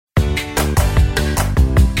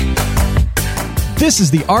This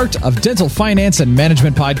is the Art of Dental Finance and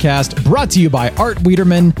Management podcast, brought to you by Art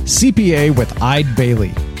Wiederman, CPA with Eide Bailly.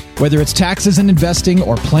 Whether it's taxes and investing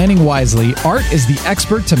or planning wisely, Art is the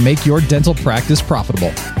expert to make your dental practice profitable.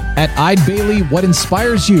 At Eide Bailly, what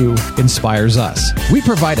inspires you inspires us. We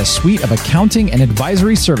provide a suite of accounting and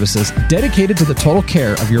advisory services dedicated to the total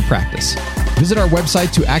care of your practice. Visit our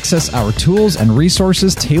website to access our tools and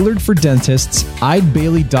resources tailored for dentists,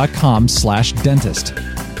 eidebailly.com/dentist.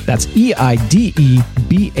 That's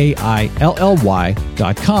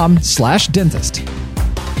EIDEBAILLY.com/dentist.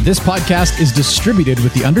 This podcast is distributed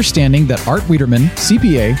with the understanding that Art Wiederman,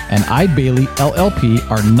 CPA, and Eide Bailly, LLP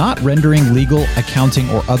are not rendering legal, accounting,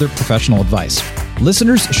 or other professional advice.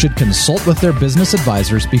 Listeners should consult with their business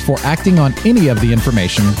advisors before acting on any of the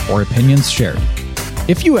information or opinions shared.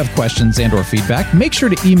 If you have questions and or feedback, make sure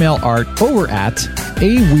to email Art over at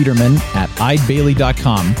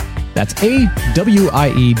awiederman@eidebailly.com. That's AWIEDERMAN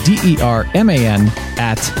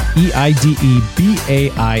at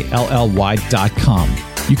EIDEBAILLY.com.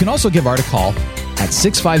 You can also give Art a call at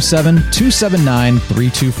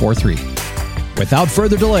 657-279-3243. Without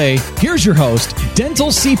further delay, here's your host, Dental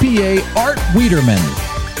CPA Art Wiederman.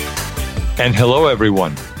 And hello,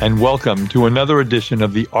 everyone, and welcome to another edition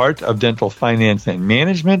of the Art of Dental Finance and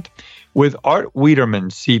Management with Art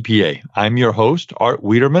Wiederman, CPA. I'm your host, Art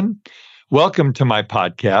Wiederman. Welcome to my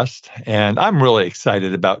podcast, and I'm really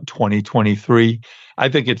excited about 2023. I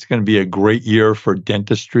think it's going to be a great year for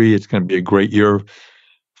dentistry. It's going to be a great year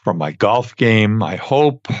for my golf game. I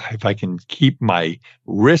hope if I can keep my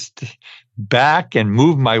wrist back and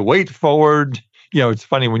move my weight forward. You know, it's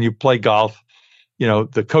funny when you play golf, you know,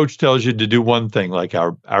 the coach tells you to do one thing, like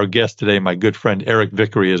our guest today, my good friend Eric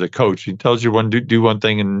Vickery is a coach. He tells you to do one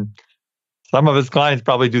thing, and some of his clients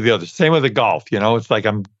probably do the other. Same with the golf, you know. It's like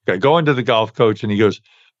I go into the golf coach and he goes,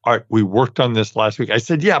 Art, we worked on this last week. I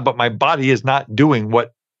said, yeah, but my body is not doing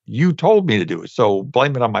what you told me to do. So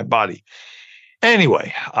blame it on my body.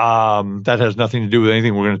 Anyway, that has nothing to do with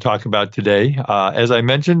anything we're going to talk about today. As I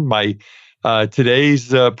mentioned, my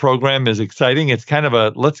today's program is exciting. It's kind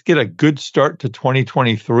of let's get a good start to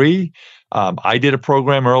 2023. I did a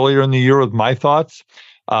program earlier in the year with my thoughts.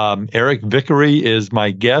 Eric Vickery is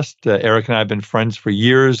my guest. Eric and I have been friends for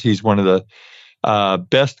years. He's one of the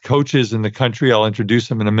best coaches in the country. I'll introduce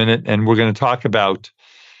him in a minute. And we're going to talk about,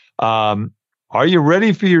 are you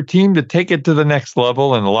ready for your team to take it to the next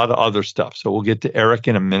level, and a lot of other stuff. So we'll get to Eric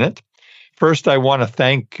in a minute. First, I want to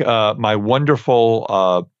thank my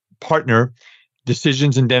wonderful partner,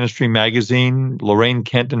 Decisions in Dentistry Magazine. Lorraine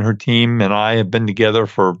Kent and her team and I have been together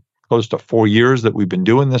for close to 4 years that we've been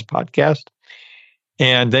doing this podcast.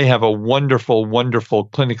 And they have a wonderful, wonderful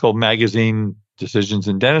clinical magazine, Decisions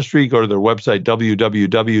in Dentistry. Go to their website,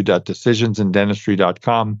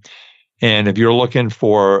 www.decisionsindentistry.com. And if you're looking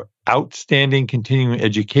for outstanding continuing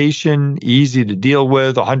education, easy to deal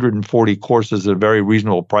with, 140 courses at a very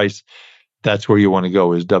reasonable price, that's where you want to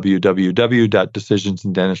go, is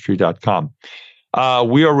www.decisionsindentistry.com.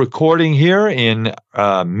 We are recording here in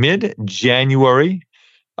mid-January.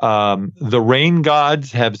 The rain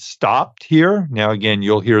gods have stopped here. Now, again,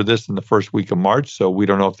 you'll hear this in the first week of March, so we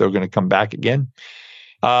don't know if they're going to come back again.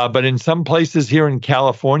 But in some places here in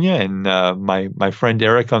California, and my friend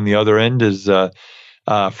Eric on the other end is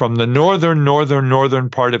from the northern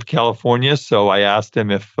part of California. So I asked him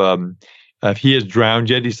if he has drowned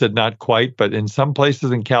yet. He said not quite, but in some places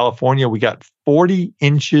in California, we got 40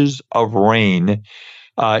 inches of rain.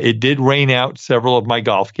 It did rain out several of my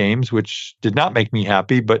golf games, which did not make me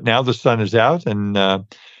happy, but now the sun is out and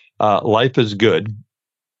life is good.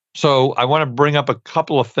 So I want to bring up a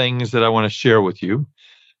couple of things that I want to share with you.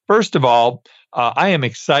 First of all, I am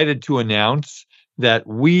excited to announce that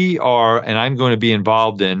we are, and I'm going to be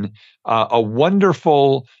involved in, a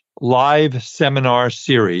wonderful live seminar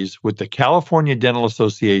series with the California Dental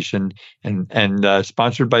Association and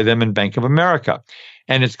sponsored by them and Bank of America.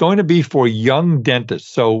 And it's going to be for young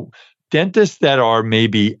dentists. So dentists that are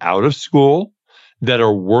maybe out of school, that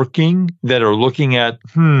are working, that are looking at,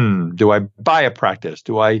 do I buy a practice?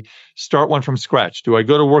 Do I start one from scratch? Do I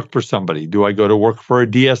go to work for somebody? Do I go to work for a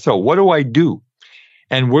DSO? What do I do?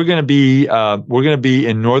 And we're going to be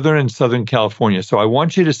in Northern and Southern California. So I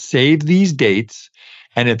want you to save these dates.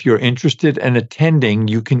 And if you're interested in attending,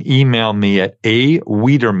 you can email me at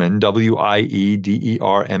awiederman,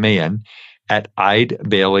 WIEDERMAN, at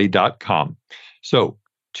eidebailly.com. So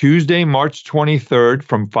Tuesday, March 23rd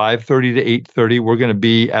from 5:30 to 8:30, we're going to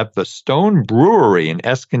be at the Stone Brewery in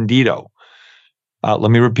Escondido.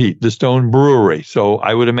 Let me repeat, the Stone Brewery. So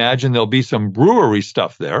I would imagine there'll be some brewery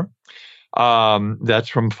stuff there. That's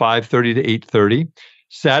from 5:30 to 8:30.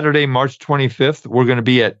 Saturday, March 25th, we're going to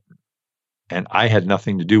be at and I had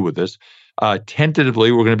nothing to do with this.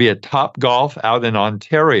 Tentatively, we're going to be at Top Golf out in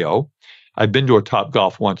Ontario. I've been to a Top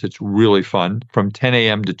Golf once. It's really fun, from 10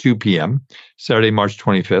 a.m. to 2 p.m., Saturday, March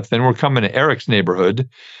 25th. Then we're coming to Eric's neighborhood,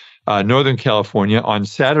 Northern California, on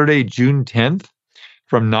Saturday, June 10th,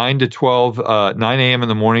 from 9 to 12, 9 a.m. in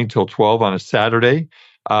the morning till 12 on a Saturday.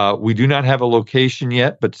 We do not have a location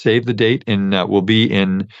yet, but save the date, and we'll be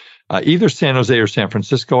in either San Jose or San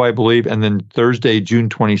Francisco, I believe. And then Thursday, June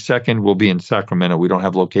 22nd, we'll be in Sacramento. We don't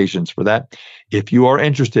have locations for that. If you are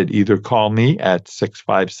interested, either call me at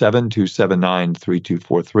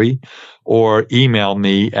 657-279-3243 or email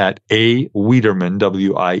me at awiederman,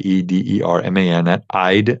 Wiederman, at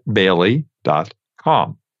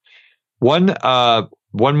idebailey.com.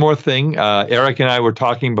 One more thing. Eric and I were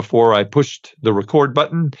talking before I pushed the record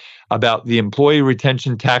button about the employee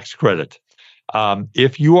retention tax credit.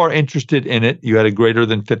 If you are interested in it, you had a greater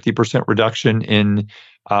than 50% reduction in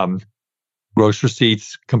gross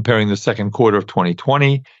receipts comparing the second quarter of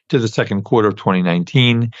 2020 to the second quarter of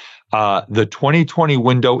 2019. The 2020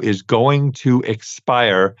 window is going to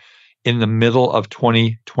expire in the middle of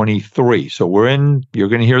 2023. So you're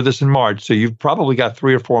going to hear this in March. So you've probably got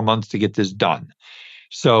 3 or 4 months to get this done.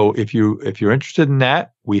 So if you're interested in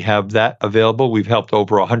that, we have that available. We've helped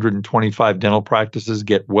over 125 dental practices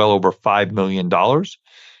get well over $5 million.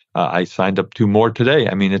 I signed up 2 more today.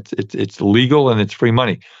 I mean, it's legal and it's free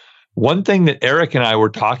money. One thing that Eric and I were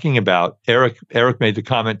talking about, Eric made the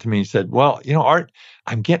comment to me. He said, well, Art,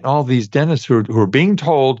 I'm getting all these dentists who are being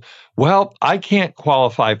told, well, I can't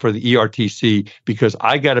qualify for the ERTC because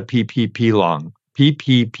I got a PPP loan.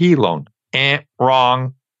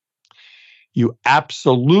 Wrong. You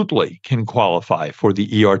absolutely can qualify for the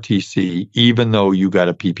ERTC, even though you got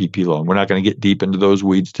a PPP loan. We're not going to get deep into those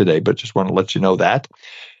weeds today, but just want to let you know that.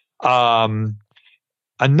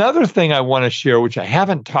 Another thing I want to share, which I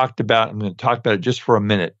haven't talked about, I'm going to talk about it just for a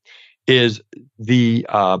minute, is the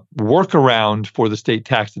workaround for the state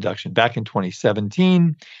tax deduction. Back in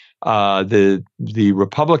 2017, the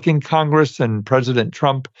Republican Congress and President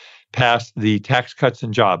Trump passed the Tax Cuts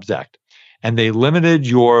and Jobs Act. And they limited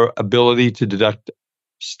your ability to deduct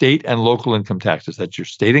state and local income taxes. That's your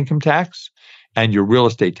state income tax and your real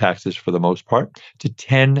estate taxes for the most part, to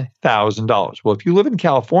 $10,000. Well, if you live in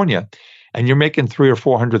California and you're making $300,000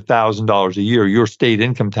 or $400,000 a year, your state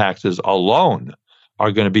income taxes alone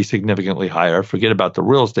are going to be significantly higher. Forget about the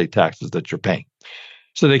real estate taxes that you're paying.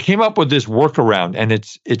 So they came up with this workaround, and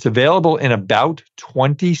it's available in about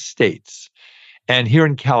 20 states. And here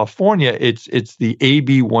in California, it's the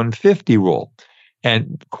AB 150 rule.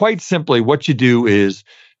 And quite simply, what you do is,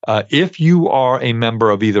 if you are a member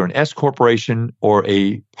of either an S corporation or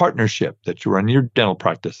a partnership that you run your dental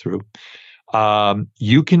practice through,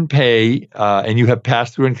 you can pay, and you have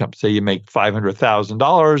pass-through income. Say you make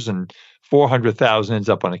 $500,000 and $400,000 ends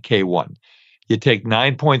up on a K1. You take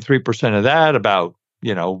 9.3% of that, about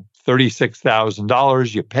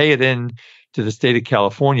 $36,000. You pay it in to the state of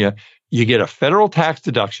California. You get a federal tax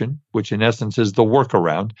deduction, which in essence is the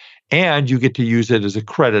workaround, and you get to use it as a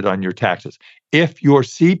credit on your taxes. If your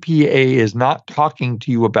CPA is not talking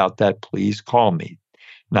to you about that, please call me,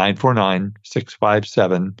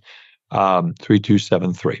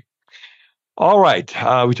 949-657-3273. All right.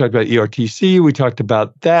 We talked about ERTC. We talked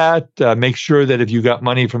about that. Make sure that if you got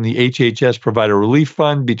money from the HHS Provider Relief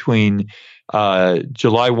Fund between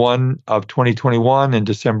July 1 of 2021 and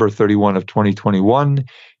December 31 of 2021,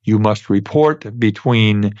 you must report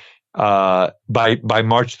between by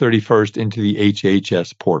March 31st into the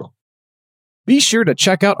HHS portal. Be sure to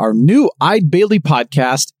check out our new Eide Bailly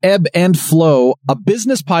podcast, Ebb and Flow, a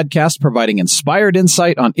business podcast providing inspired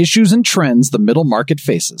insight on issues and trends the middle market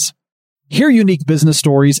faces. Hear unique business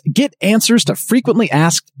stories, get answers to frequently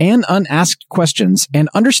asked and unasked questions, and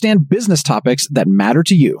understand business topics that matter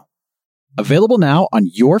to you. Available now on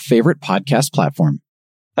your favorite podcast platform.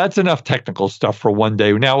 That's enough technical stuff for one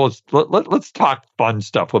day. Now let's talk fun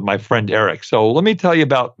stuff with my friend Eric. So let me tell you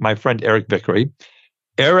about my friend Eric Vickery.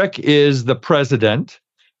 Eric is the president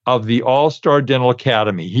of the All-Star Dental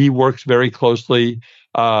Academy. He works very closely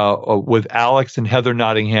with Alex and Heather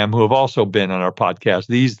Nottingham, who have also been on our podcast.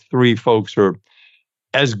 These 3 folks are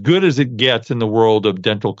as good as it gets in the world of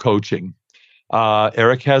dental coaching.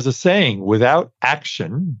 Eric has a saying, without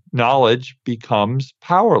action, knowledge becomes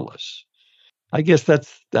powerless. I guess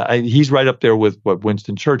he's right up there with what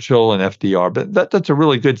Winston Churchill and FDR, but that's a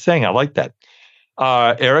really good saying. I like that.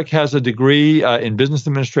 Eric has a degree in business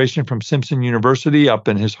administration from Simpson University up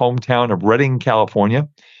in his hometown of Redding, California.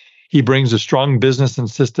 He brings a strong business and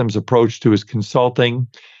systems approach to his consulting.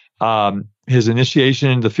 His initiation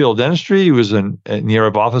into the field of dentistry, he was in the area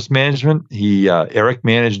of office management. Eric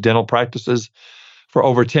managed dental practices for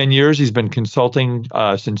over 10 years. He's been consulting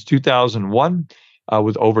since 2001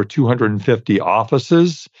 with over 250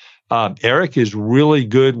 offices. Eric is really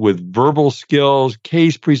good with verbal skills,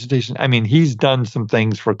 case presentation. I mean, he's done some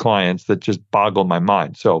things for clients that just boggle my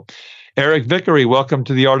mind. So, Eric Vickery, welcome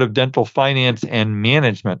to the Art of Dental Finance and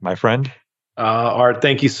Management, my friend. Art,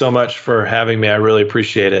 thank you so much for having me. I really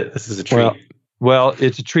appreciate it. This is a treat. Well,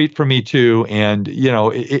 it's a treat for me too. And,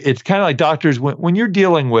 it's kind of like doctors, when you're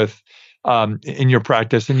dealing with in your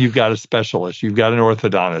practice and you've got a specialist, you've got an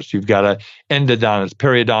orthodontist, you've got an endodontist,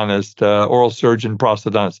 periodontist, oral surgeon,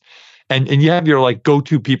 prosthodontist, and you have your like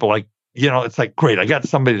go-to people, like, it's like, great, I got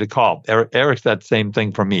somebody to call. Eric's that same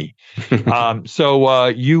thing for me. So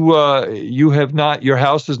you have not, your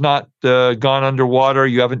house has not gone underwater.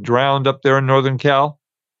 You haven't drowned up there in Northern Cal?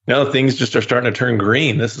 No, things just are starting to turn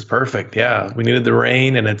green. This is perfect. Yeah, we needed the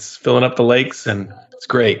rain and it's filling up the lakes and it's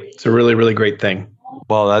great. It's a really, really great thing.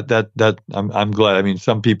 Well, I'm glad. I mean,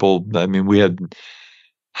 some people, we had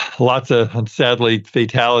lots of, sadly,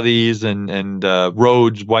 fatalities and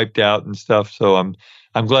roads wiped out and stuff. So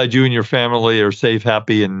I'm glad you and your family are safe,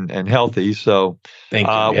 happy, and healthy. So thank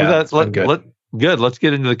you. Yeah, good. Let's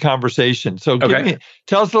get into the conversation. So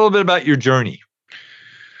tell us a little bit about your journey.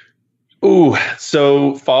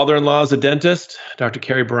 So father-in-law is a dentist, Dr.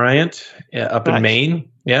 Kerry Bryant, up in Maine.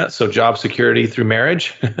 Yeah, so job security through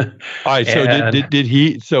marriage. All right. So did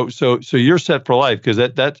he? So you're set for life, because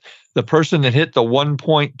that's the person that hit the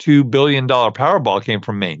 $1.2 billion Powerball came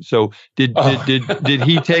from Maine. So did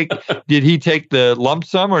he take the lump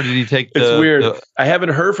sum, or did he take the? It's weird. I haven't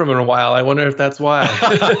heard from him in a while. I wonder if that's why.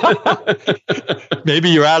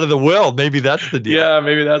 Maybe you're out of the will. Maybe that's the deal. Yeah,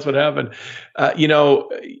 maybe that's what happened.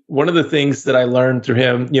 One of the things that I learned through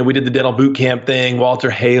him, we did the dental boot camp thing,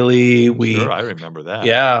 Walter Haley. Sure, I remember that.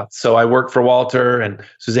 Yeah. So I worked for Walter and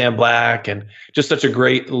Suzanne Black, and just such a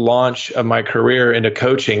great launch of my career into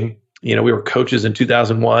coaching. We were coaches in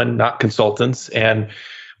 2001, not consultants. And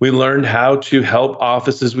we learned how to help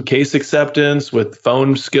offices with case acceptance, with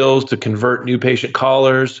phone skills to convert new patient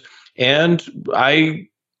callers. And I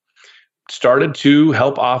started to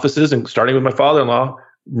help offices, and starting with my father-in-law,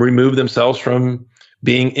 remove themselves from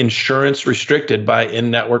being insurance restricted by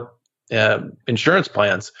in-network insurance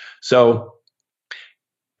plans. So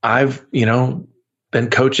I've, been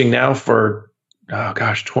coaching now for,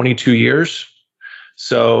 22 years.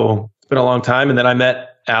 So it's been a long time. And then I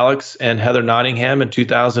met Alex and Heather Nottingham in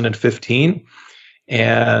 2015.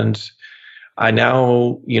 And I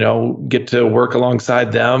now, get to work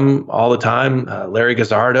alongside them all the time. Larry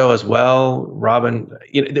Gazzardo as well, Robin.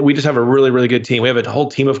 We just have a really, really good team. We have a whole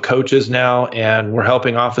team of coaches now, and we're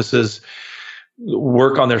helping offices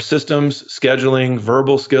work on their systems, scheduling,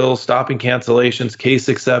 verbal skills, stopping cancellations, case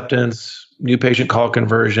acceptance, new patient call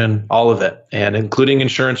conversion, all of it, and including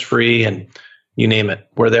insurance free, and you name it,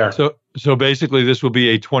 we're there. So basically, this will be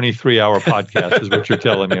a 23-hour podcast, is what you're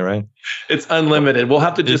telling me, right? It's unlimited. We'll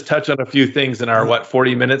have to just touch on a few things in our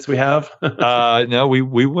 40 minutes we have. No, we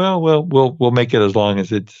will. We'll make it as long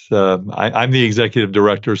as it's. I'm the executive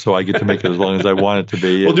director, so I get to make it as long as I want it to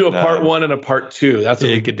be. We'll do a part one and a part two. That's what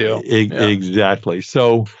we could do. Exactly.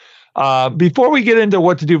 So, before we get into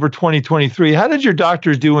what to do for 2023, how did your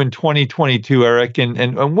doctors do in 2022, Eric?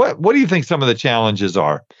 And what do you think some of the challenges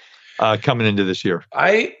are coming into this year?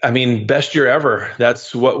 I mean, best year ever.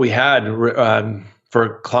 That's what we had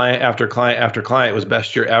for client after client after client. It was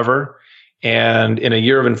best year ever. And in a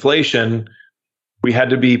year of inflation, we had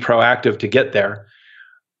to be proactive to get there.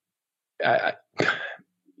 I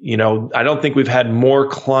don't think we've had more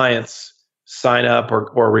clients sign up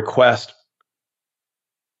or request,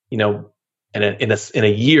 in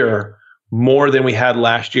a year, more than we had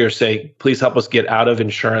last year, say, please help us get out of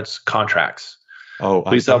insurance contracts. Oh,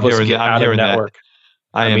 please help us get out of network.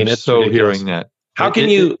 I mean, it's so ridiculous. Hearing that. How can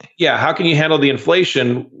you handle the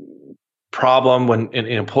inflation problem when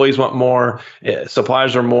employees want more,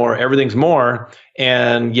 suppliers are more, everything's more,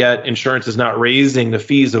 and yet insurance is not raising the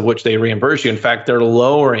fees of which they reimburse you. In fact, they're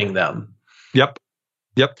lowering them. Yep,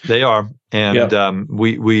 they are, and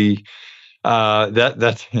we.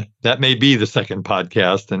 That may be the second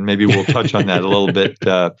podcast, and maybe we'll touch on that a little bit.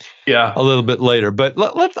 A little bit later. But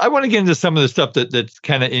I want to get into some of the stuff that's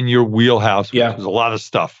kind of in your wheelhouse. Yeah, there's a lot of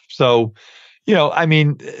stuff. So,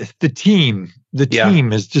 the team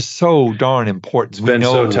is just so darn important. It's been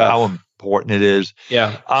so tough. How important it is.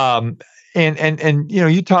 Yeah. And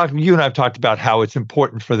you and I've talked about how it's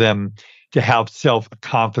important for them to have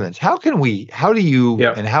self-confidence. How can we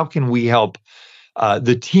help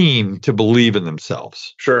the team to believe in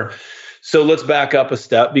themselves? Sure. So let's back up a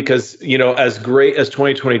step because, as great as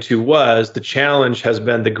 2022 was, the challenge has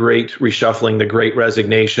been the great reshuffling, the great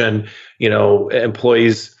resignation.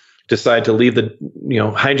 Employees decide to leave the,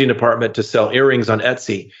 hygiene department to sell earrings on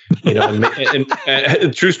Etsy,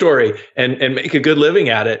 and true story, and make a good living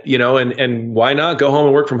at it, and why not go home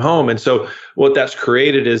and work from home? And so what that's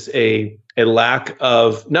created is a lack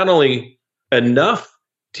of not only enough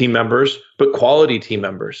team members, but quality team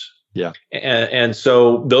members. Yeah. And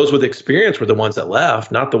so those with experience were the ones that left,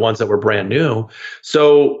 not the ones that were brand new.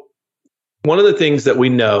 So one of the things that we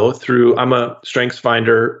know I'm a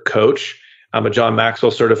StrengthsFinder coach. I'm a John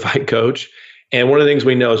Maxwell certified coach. And one of the things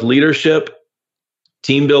we know is leadership,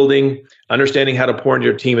 team building, understanding how to pour into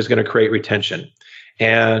your team is going to create retention.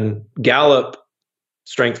 And Gallup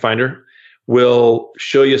StrengthsFinder will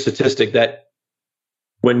show you a statistic that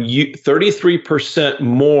when 33%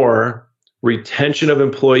 more retention of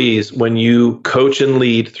employees when you coach and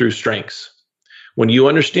lead through strengths. When you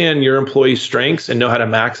understand your employees' strengths and know how to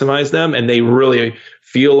maximize them, and they really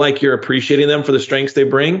feel like you're appreciating them for the strengths they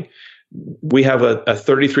bring, we have a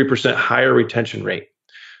 33% higher retention rate.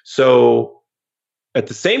 So at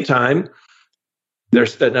the same time,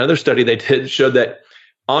 there's another study they did showed that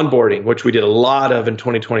onboarding, which we did a lot of in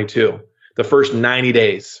 2022, the first 90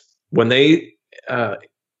 days, when they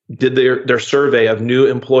did their survey of new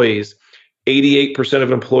employees, 88%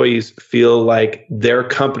 of employees feel like their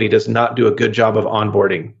company does not do a good job of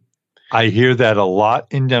onboarding. I hear that a lot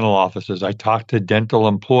in dental offices. I talk to dental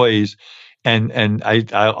employees and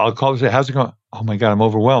I'll call and say, how's it going? Oh my God, I'm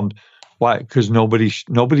overwhelmed. Why? Because nobody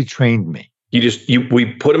trained me.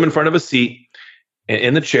 We put them in front of a seat,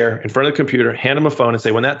 in the chair, in front of the computer, hand them a phone and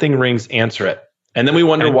say, when that thing rings, answer it. And then we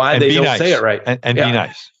wonder why they don't say it right. And be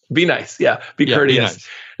nice. Be nice. Yeah. Be courteous. Be nice.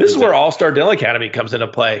 This is where All-Star Dental Academy comes into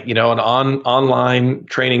play, an online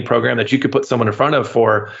training program that you could put someone in front of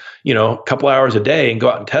for, a couple hours a day and go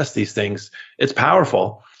out and test these things. It's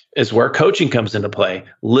powerful. It's where coaching comes into play,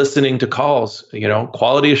 listening to calls,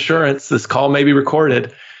 quality assurance. This call may be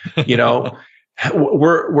recorded,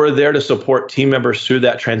 we're there to support team members through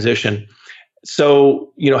that transition.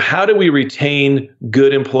 So, how do we retain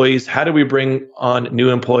good employees? How do we bring on new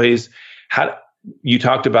employees? You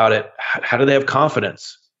talked about it. How do they have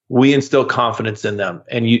confidence? We instill confidence in them.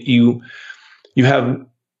 And you have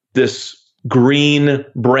this green,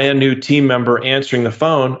 brand new team member answering the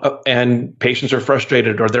phone and patients are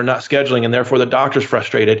frustrated or they're not scheduling and therefore the doctor's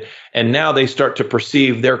frustrated. And now they start to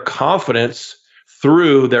perceive their confidence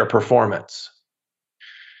through their performance.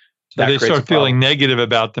 So they start feeling negative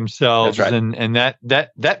about themselves. That's right. And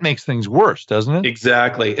that makes things worse, doesn't it?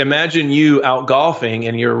 Exactly. Imagine you out golfing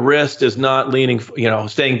and your wrist is not leaning,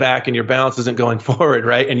 staying back and your balance isn't going forward,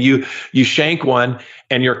 right? And you shank one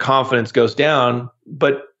and your confidence goes down,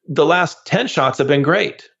 but the last 10 shots have been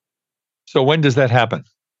great. So when does that happen?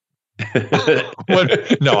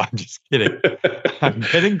 No, I'm just kidding. I'm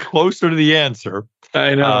getting closer to the answer.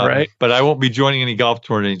 I know, right? But I won't be joining any golf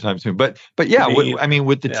tour anytime soon. But yeah,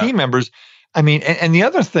 with the team members, and the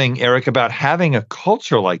other thing, Eric, about having a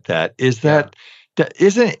culture like that is that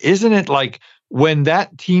isn't it like when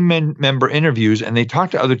that team member interviews and they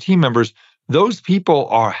talk to other team members, those people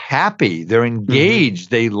are happy, they're engaged,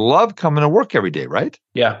 they love coming to work every day, right?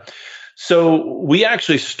 Yeah. So we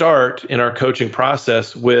actually start in our coaching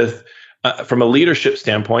process with, from a leadership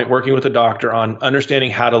standpoint, working with a doctor on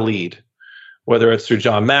understanding how to lead, whether it's through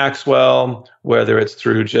John Maxwell, whether it's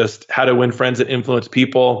through just how to win friends and influence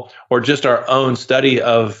people, or just our own study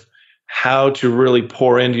of how to really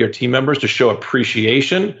pour into your team members to show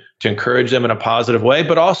appreciation, to encourage them in a positive way,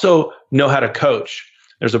 but also know how to coach.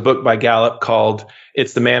 There's a book by Gallup called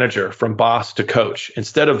It's the Manager, From Boss to Coach.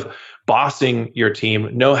 Instead of bossing your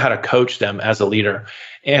team, know how to coach them as a leader.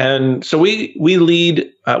 And so we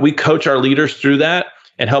coach our leaders through that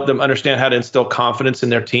and help them understand how to instill confidence in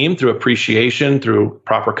their team through appreciation, through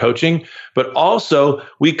proper coaching. But also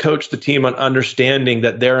we coach the team on understanding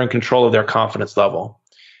that they're in control of their confidence level.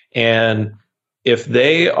 And if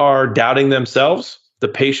they are doubting themselves, the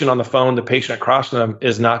patient on the phone, the patient across from them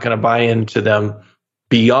is not going to buy into them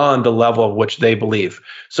beyond the level of which they believe.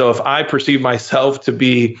 So if I perceive myself to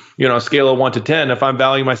be, a scale of 1 to 10, if I'm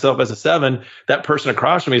valuing myself as a 7, that person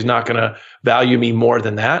across from me is not going to value me more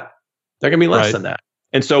than that. They're going to be less than that.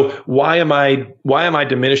 And so why am I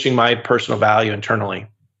diminishing my personal value internally?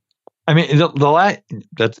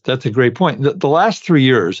 That's a great point. The last 3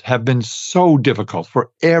 years have been so difficult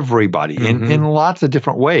for everybody in lots of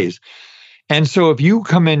different ways. And so if you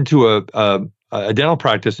come into a dental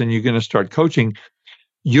practice and you're going to start coaching,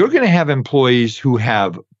 you're going to have employees who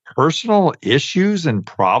have personal issues and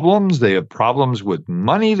problems. They have problems with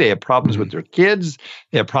money. They have problems with their kids.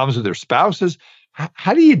 They have problems with their spouses.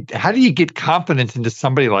 How do you get confidence into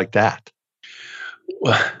somebody like that?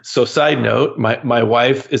 So side note, my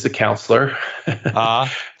wife is a counselor.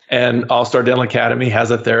 And All Star Dental Academy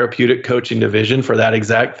has a therapeutic coaching division for that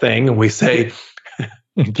exact thing. And we say,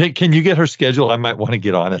 can you get her schedule? I might want to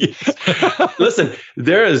get on it. Listen,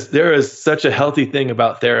 there is such a healthy thing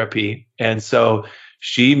about therapy. And so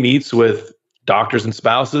she meets with doctors and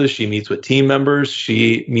spouses. She meets with team members.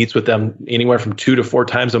 She meets with them anywhere from 2 to 4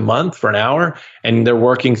 times a month for an hour. And they're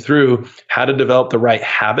working through how to develop the right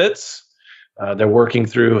habits. They're working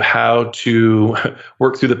through how to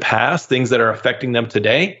work through the past, things that are affecting them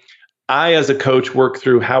today. I, as a coach, work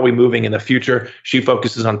through how we're moving in the future. She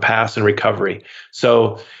focuses on past and recovery.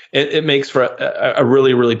 So it makes for a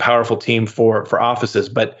really, really powerful team for offices.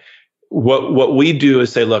 But what we do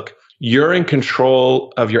is say, look, you're in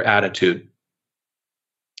control of your attitude.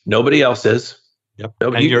 Nobody else is. Yep.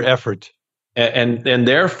 And your effort. And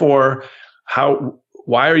therefore,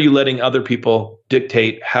 why are you letting other people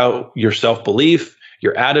dictate how your self-belief,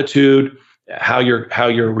 your attitude, how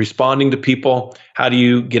you're responding to people? How do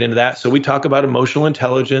you get into that? So we talk about emotional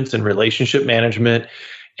intelligence and relationship management,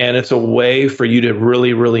 and it's a way for you to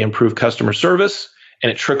really, really improve customer service,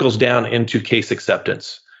 and it trickles down into case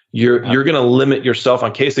acceptance. You're going to limit yourself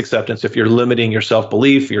on case acceptance if you're limiting your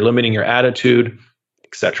self-belief, you're limiting your attitude,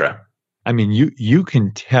 etc. I mean, you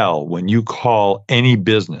can tell when you call any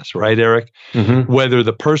business, right, Eric? Mm-hmm. Whether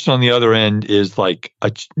the person on the other end is like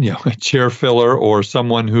a chair filler or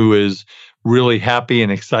someone who is really happy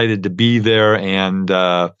and excited to be there, and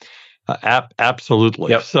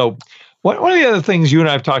absolutely. Yep. So one of the other things you and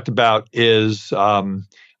I have talked about is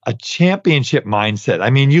a championship mindset.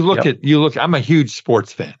 I mean, you look. I'm a huge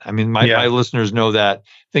sports fan. I mean, my listeners know that.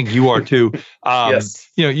 I think you are too. Yes.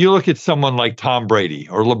 You look at someone like Tom Brady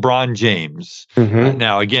or LeBron James. Mm-hmm.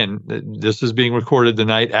 Now, again, this is being recorded the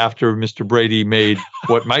night after Mr. Brady made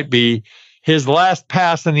what might be his last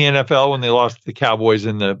pass in the NFL when they lost to the Cowboys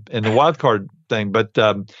in the wild card thing, but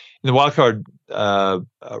in the wild card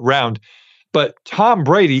round. But Tom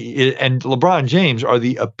Brady and LeBron James are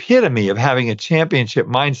the epitome of having a championship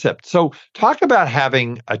mindset. So talk about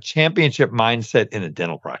having a championship mindset in a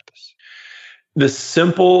dental practice. The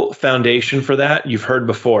simple foundation for that, you've heard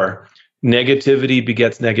before: negativity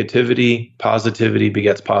begets negativity, positivity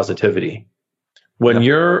begets positivity. When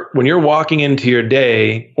you're walking into your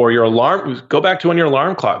day, or your alarm, go back to when your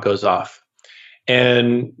alarm clock goes off.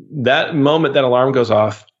 And that moment that alarm goes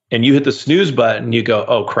off and you hit the snooze button, you go,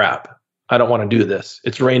 oh crap, I don't want to do this.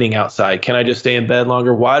 It's raining outside. Can I just stay in bed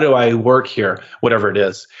longer? Why do I work here? Whatever it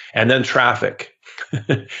is. And then traffic.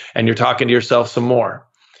 And you're talking to yourself some more.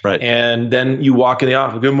 Right. And then you walk in the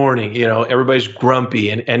office, good morning, everybody's grumpy,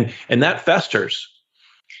 and that festers.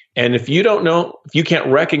 And if you can't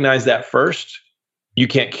recognize that first, you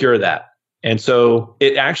can't cure that. And so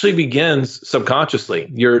it actually begins subconsciously.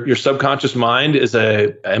 Your subconscious mind is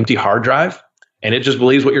an empty hard drive, and it just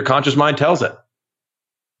believes what your conscious mind tells it.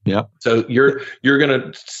 Yeah. So you're going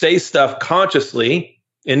to say stuff consciously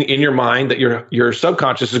in your mind that your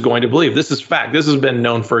subconscious is going to believe. This is fact. This has been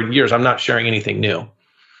known for years. I'm not sharing anything new.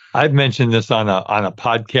 I've mentioned this on a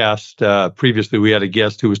podcast previously. We had a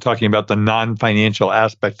guest who was talking about the non-financial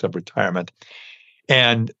aspects of retirement.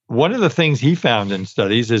 And one of the things he found in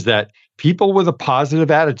studies is that people with a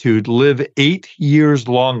positive attitude live 8 years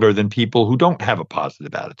longer than people who don't have a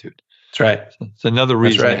positive attitude. That's right. It's another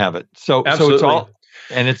reason to have it. So it's all,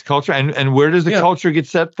 and it's culture. And where does the culture get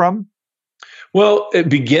set from? Well, it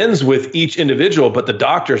begins with each individual, but the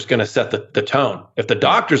doctor's going to set the tone. If the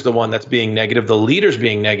doctor's the one that's being negative, the leader's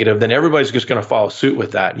being negative, then everybody's just going to follow suit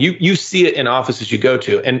with that. You see it in offices you go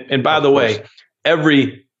to. And by the way,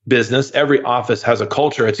 every business, every office has a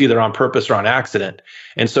culture. It's either on purpose or on accident.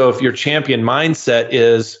 And so if your champion mindset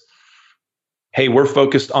is, hey, we're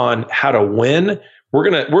focused on how to win, we're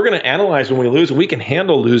gonna analyze when we lose. We can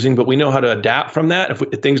handle losing, but we know how to adapt from that.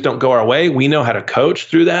 If things don't go our way, we know how to coach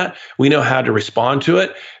through that. We know how to respond to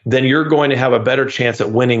it. Then you're going to have a better chance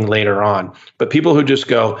at winning later on. But people who just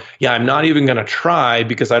go, yeah, I'm not even going to try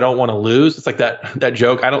because I don't want to lose. It's like that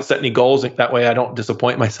joke. I don't set any goals. That way I don't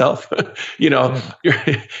disappoint myself.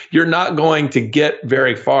 You're not going to get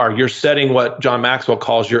very far. You're setting what John Maxwell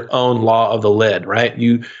calls your own law of the lid, right?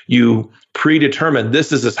 You predetermine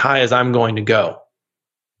this is as high as I'm going to go.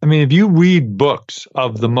 I mean, if you read books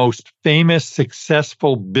of the most famous,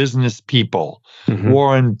 successful business people, mm-hmm.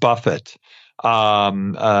 Warren Buffett,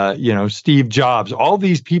 Steve Jobs, all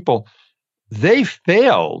these people, they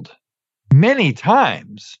failed many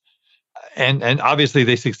times. and obviously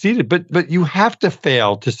they succeeded, but you have to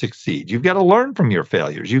fail to succeed. You've got to learn from your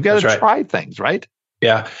failures. You've got to try things, right?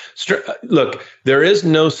 Yeah. Look, there is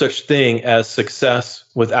no such thing as success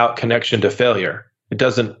without connection to failure.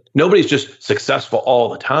 Nobody's just successful all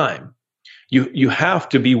the time. You have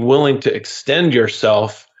to be willing to extend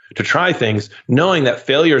yourself to try things, knowing that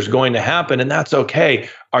failure is going to happen, and that's okay.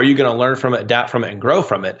 Are you going to learn from it, adapt from it, and grow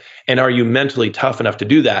from it? And are you mentally tough enough to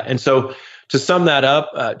do that? And so to sum that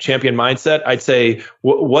up, champion mindset, I'd say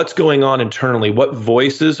what's going on internally? What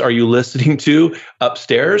voices are you listening to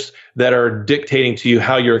upstairs that are dictating to you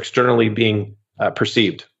how you're externally being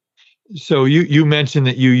perceived? So you mentioned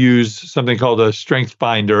that you use something called a Strength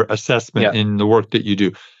Finder assessment in the work that you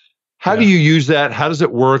do. How do you use that? How does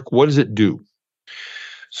it work? What does it do?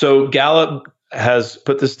 So Gallup has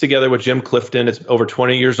put this together with Jim Clifton. It's over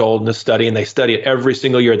 20 years old in this study, and they study it every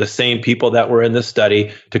single year, the same people that were in this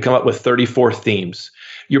study, to come up with 34 themes.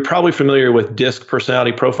 You're probably familiar with DISC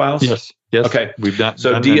personality profiles? Yes. Okay. We've done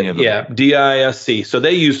many of them. Yeah, DISC. So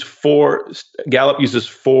they use Gallup uses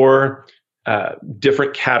four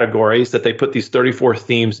different categories that they put these 34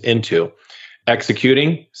 themes into.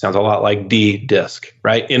 Executing sounds a lot like DISC,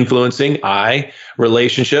 right? Influencing, I.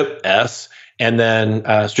 Relationship, S. And then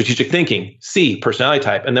strategic thinking, C, personality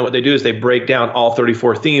type. And then what they do is they break down all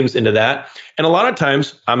 34 themes into that. And a lot of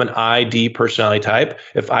times I'm an ID personality type.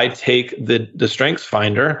 If I take the Strengths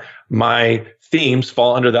Finder, my themes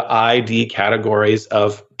fall under the ID categories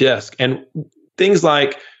of DISC. And things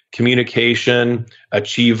like communication,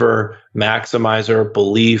 achiever, maximizer,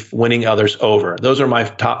 belief, winning others over. Those are my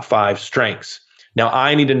top 5 strengths. Now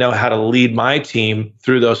I need to know how to lead my team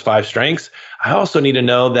through those 5 strengths. I also need to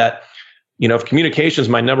know that if communication is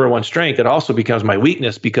my number one strength, it also becomes my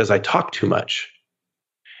weakness because I talk too much.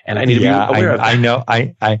 And I need to be aware of that. I know.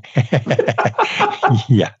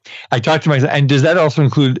 Yeah. I talk to myself. And does that also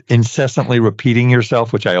include incessantly repeating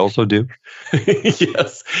yourself, which I also do?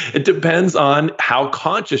 Yes. It depends on how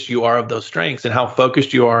conscious you are of those strengths and how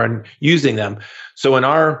focused you are on using them. So in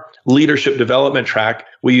our leadership development track,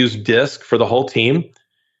 we use DISC for the whole team.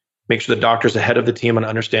 Make sure the doctor's ahead of the team on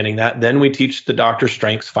understanding that. Then we teach the doctor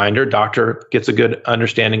Strengths Finder. Doctor gets a good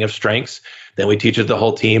understanding of strengths. Then we teach it to the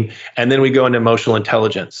whole team. And then we go into emotional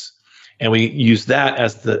intelligence. And we use that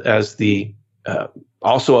as the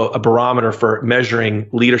also a barometer for measuring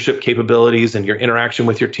leadership capabilities and your interaction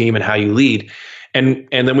with your team and how you lead. And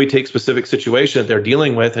then we take specific situations that they're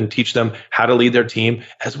dealing with and teach them how to lead their team,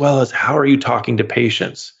 as well as how are you talking to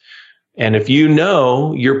patients. And if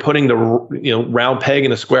you're putting the round peg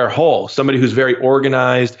in a square hole, somebody who's very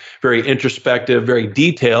organized, very introspective, very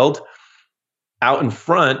detailed, out in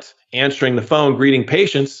front, answering the phone, greeting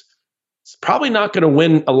patients, it's probably not going to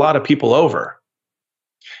win a lot of people over.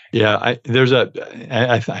 Yeah, I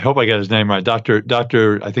hope I got his name right.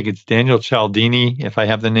 Dr. I think it's Daniel Cialdini, if I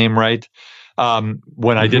have the name right.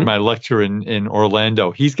 When I did my lecture in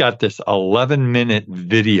Orlando, he's got this 11-minute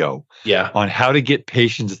video on how to get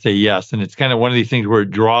patients to say yes. And it's kind of one of these things where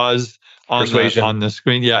it draws on the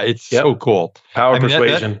screen. Yeah, it's so cool. Power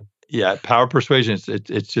persuasion. Power persuasion.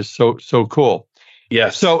 It's just so cool.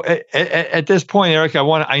 Yes. So at this point, Eric,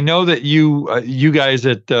 I know that you guys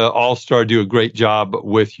at All-Star do a great job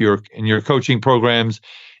with your coaching programs.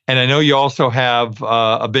 And I know you also have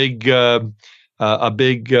a big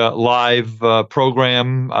live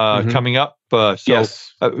program coming up.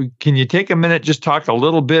 Can you take a minute, just talk a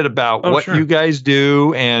little bit about what you guys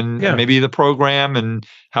do and maybe the program and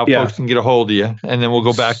how folks can get a hold of you? And then we'll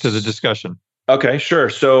go back to the discussion. Okay, sure.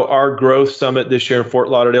 So our growth summit this year in Fort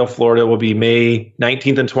Lauderdale, Florida will be May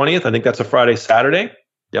 19th and 20th. I think that's a Friday, Saturday.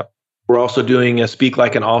 Yep. We're also doing a Speak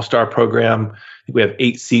Like an All-Star program. I think we have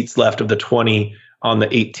 8 seats left of the 20 on the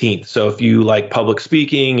 18th. So if you like public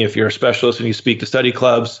speaking, if you're a specialist and you speak to study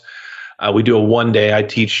clubs, we do a one-day. I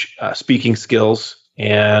teach speaking skills.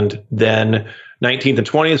 And then 19th and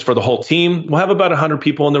 20th for the whole team. We'll have about 100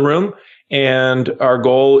 people in the room. And our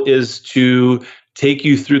goal is to take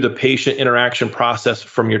you through the patient interaction process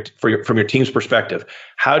from your team's perspective.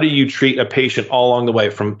 How do you treat a patient all along the way,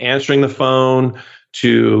 from answering the phone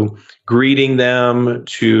to greeting them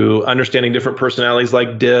to understanding different personalities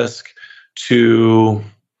like DISC, to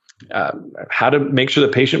how to make sure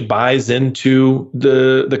the patient buys into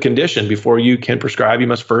the condition before you can prescribe. You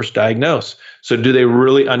must first diagnose. So do they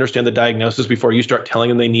really understand the diagnosis before you start telling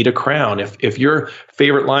them they need a crown? If your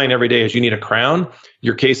favorite line every day is you need a crown,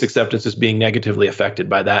 your case acceptance is being negatively affected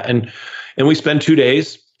by that. And we spend 2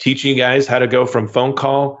 days teaching you guys how to go from phone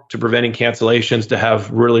call to preventing cancellations to have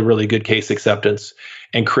really, really good case acceptance,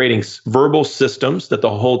 and creating verbal systems that the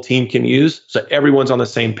whole team can use so everyone's on the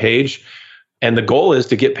same page. And the goal is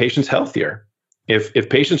to get patients healthier. If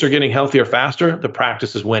patients are getting healthier faster, the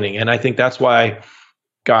practice is winning. And I think that's why,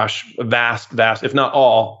 gosh, vast, if not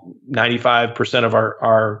all, 95% of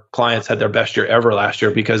our clients had their best year ever last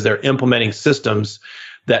year because they're implementing systems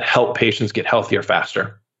that help patients get healthier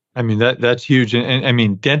faster. I mean, that's huge. And I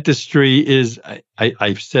mean, dentistry is,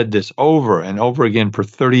 I've said this over and over again for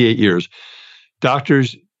 38 years.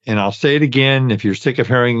 Doctors, and I'll say it again, if you're sick of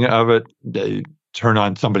hearing of it, turn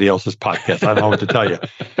on somebody else's podcast. I don't know what to tell you.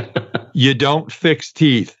 You don't fix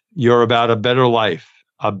teeth. You're about a better life,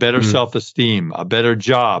 a better self-esteem, a better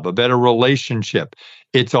job, a better relationship.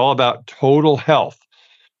 It's all about total health.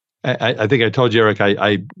 I think I told you, Eric,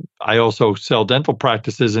 I also sell dental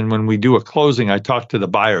practices. And when we do a closing, I talk to the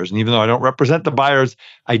buyers. And even though I don't represent the buyers,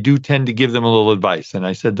 I do tend to give them a little advice. And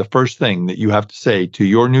I said, the first thing that you have to say to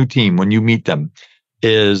your new team when you meet them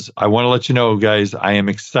is, I want to let you know, guys, I am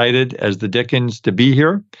excited as the dickens to be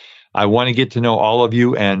here. I want to get to know all of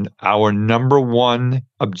you. And our number one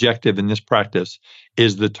objective in this practice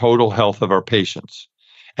is the total health of our patients.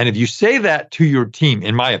 And if you say that to your team,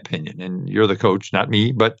 in my opinion, and you're the coach, not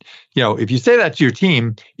me, but if you say that to your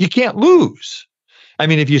team, you can't lose. I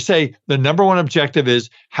mean, if you say the number one objective is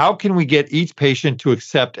how can we get each patient to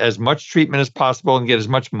accept as much treatment as possible and get as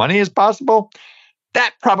much money as possible,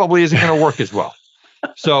 that probably isn't going to work as well.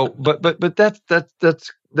 So, but that's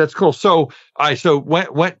cool. So, all right. So,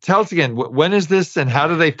 when tell us again, when is this, and how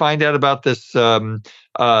do they find out about this live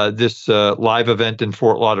event in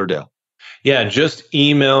Fort Lauderdale? Yeah, just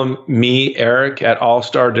email me, Eric, at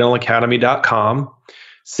allstardentalacademy.com.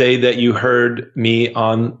 Say that you heard me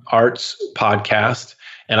on Art's podcast,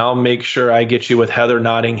 and I'll make sure I get you with Heather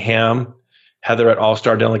Nottingham, Heather at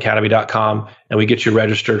allstardentalacademy.com, and we get you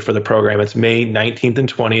registered for the program. It's May 19th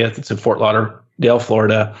and 20th. It's in Fort Lauderdale,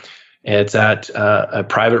 Florida. It's at a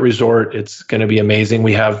private resort. It's going to be amazing.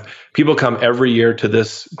 We have people come every year to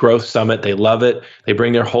this growth summit. They love it. They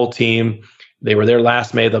bring their whole team. They were there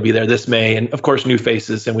last May. They'll be there this May. And of course, new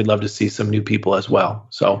faces. And we'd love to see some new people as well.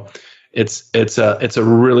 So it's a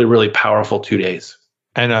really, really powerful 2 days.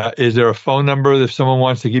 And is there a phone number if someone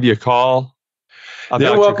wants to give you a call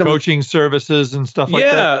about your coaching services and stuff like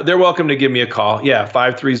that? Yeah, they're welcome to give me a call. Yeah,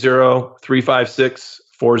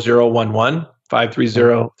 530-356-4011.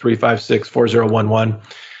 530-356-4011.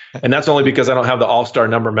 And that's only because I don't have the All-Star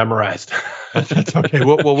number memorized. That's okay.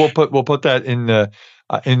 We'll put that in the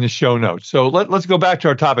show notes. So let's go back to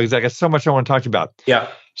our topics. I got so much I want to talk about. Yeah.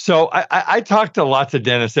 So I talk to lots of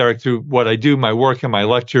dentists, Eric, through what I do, my work and my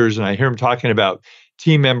lectures, and I hear them talking about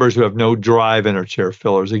team members who have no drive and are chair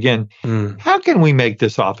fillers. Again, how can we make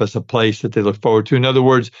this office a place that they look forward to? In other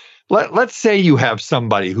words, let's say you have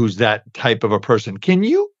somebody who's that type of a person. Can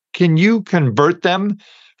you convert them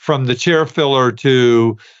from the chair filler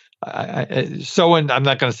to I'm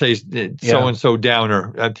not going to say so-and-so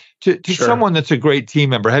downer, to sure, someone that's a great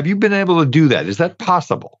team member? Have you been able to do that? Is that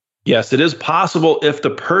possible? Yes, it is possible if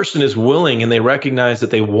the person is willing and they recognize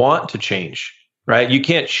that they want to change, right? You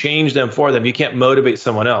can't change them for them. You can't motivate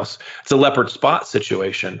someone else. It's a leopard spot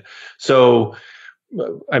situation. So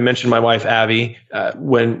I mentioned my wife, Abby,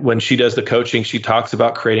 when she does the coaching, she talks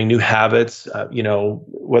about creating new habits,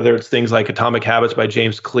 whether it's things like Atomic Habits by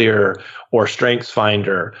James Clear or Strengths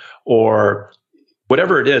Finder or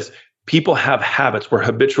whatever it is. People have habits. We're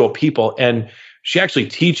habitual people. And she actually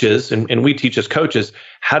teaches, and we teach as coaches,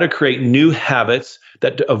 how to create new habits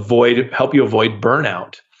that help you avoid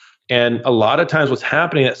burnout. And a lot of times what's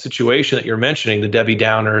happening in that situation that you're mentioning, the Debbie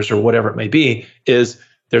Downers or whatever it may be, is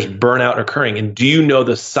there's burnout occurring. And do you know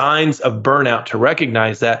the signs of burnout to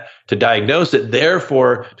recognize that, to diagnose it,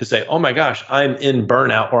 therefore to say, oh my gosh, I'm in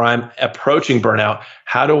burnout or I'm approaching burnout.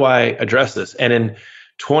 How do I address this? And in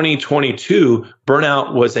 2022,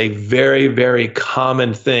 burnout was a very, very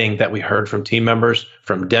common thing that we heard from team members,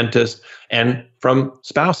 from dentists, and from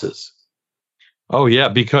spouses. Oh yeah,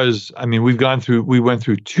 because we went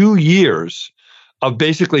through 2 years of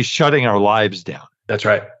basically shutting our lives down. That's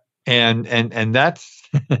right. And that's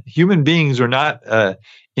human beings are not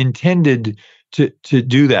intended to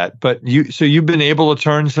do that. But you've been able to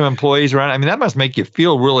turn some employees around. That must make you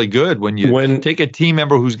feel really good when you take a team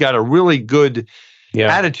member who's got a really good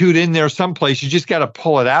attitude in there someplace. You just got to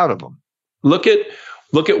pull it out of them. Look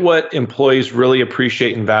at what employees really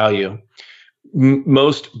appreciate and value.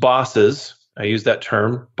 Most bosses, I use that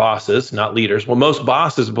term, bosses, not leaders. Well, most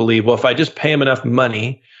bosses believe, well, if I just pay them enough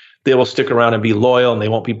money, they will stick around and be loyal and they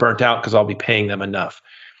won't be burnt out because I'll be paying them enough.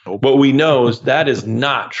 What we know is that is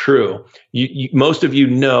not true. Most of you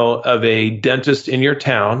know of a dentist in your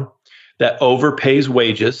town that overpays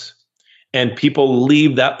wages, and people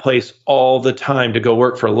leave that place all the time to go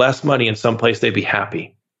work for less money in some place they'd be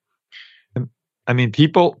happy. I mean,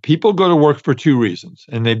 people go to work for two reasons,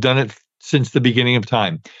 and they've done it since the beginning of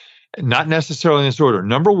time. Not necessarily in this order.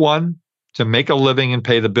 Number one, to make a living and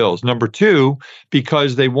pay the bills. Number two,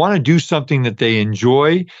 because they want to do something that they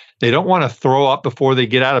enjoy. They don't want to throw up before they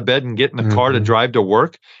get out of bed and get in the car to drive to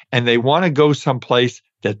work. And they want to go someplace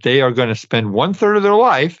that they are going to spend 1/3 of their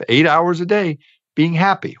life, 8 hours a day, being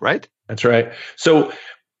happy, right? That's right. So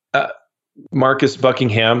Marcus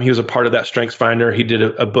Buckingham, he was a part of that StrengthsFinder. He did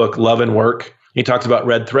a book, Love and Work. He talks about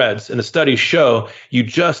red threads. And the studies show you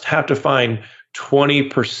just have to find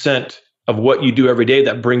 20% of what you do every day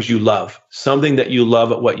that brings you love, something that you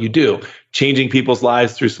love at what you do, changing people's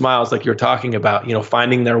lives through smiles like you're talking about,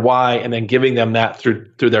 finding their why and then giving them that through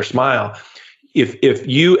their smile. If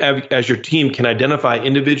you as your team can identify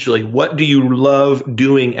individually, what do you love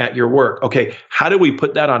doing at your work? Okay, how do we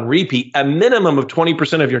put that on repeat? A minimum of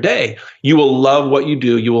 20% of your day, you will love what you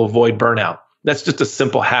do. You will avoid burnout. That's just a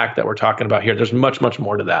simple hack that we're talking about here. There's much, much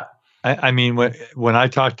more to that. I mean, when I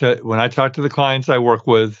talk to the clients I work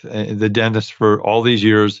with, the dentists for all these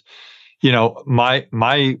years, my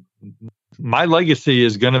legacy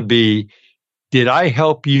is going to be: did I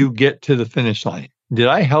help you get to the finish line? Did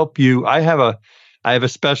I help you? I have a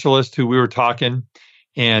specialist who we were talking,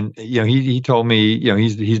 and he told me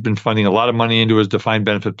he's been funding a lot of money into his defined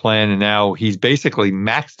benefit plan, and now he's basically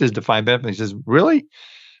maxed his defined benefit. He says, "Really?"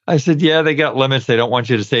 I said, "Yeah, they got limits. They don't want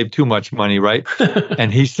you to save too much money, right?"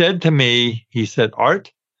 And he said to me,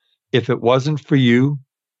 "Art, if it wasn't for you,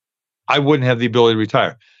 I wouldn't have the ability to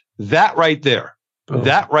retire." That right there,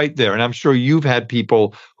 and I'm sure you've had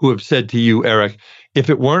people who have said to you, Eric, "If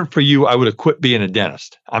it weren't for you, I would have quit being a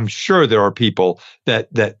dentist." I'm sure there are people that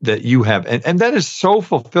you have, and that is so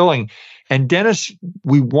fulfilling. And dentists,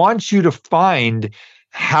 we want you to find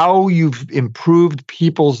how you've improved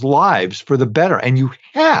people's lives for the better. And you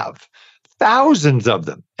have thousands of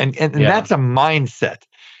them. And that's a mindset.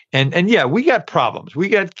 And yeah, we got problems. We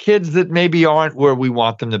got kids that maybe aren't where we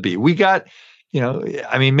want them to be. We got,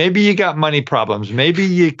 maybe you got money problems. Maybe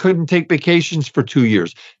you couldn't take vacations for 2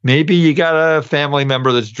 years. Maybe you got a family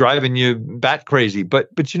member that's driving you bat crazy. But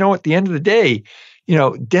at the end of the day,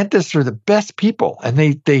 dentists are the best people, and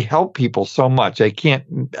they help people so much.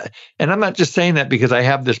 And I'm not just saying that because I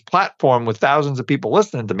have this platform with thousands of people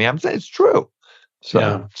listening to me. I'm saying it's true.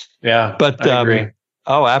 So, yeah, but I agree.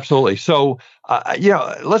 Oh, absolutely. So,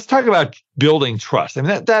 let's talk about building trust. I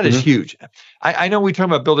mean, that is huge. I know we talk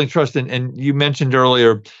about building trust, and you mentioned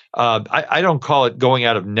earlier, I don't call it going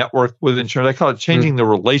out of network with insurance. I call it changing the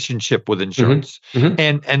relationship with insurance.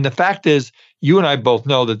 And the fact is, you and I both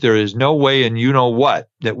know that there is no way, and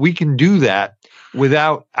that we can do that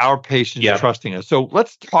without our patients trusting us. So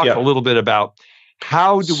let's talk a little bit about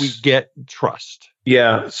how do we get trust?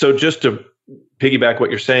 Yeah. So just to piggyback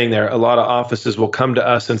what you're saying there, a lot of offices will come to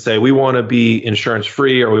us and say, we want to be insurance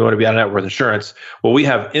free, or we want to be out of network with insurance. Well, we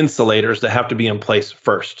have insulators that have to be in place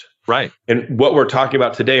first. Right. And what we're talking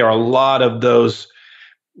about today are a lot of those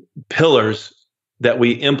pillars that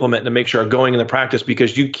we implement to make sure are going in the practice,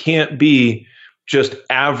 because you can't be just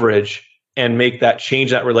average and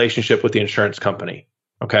change that relationship with the insurance company.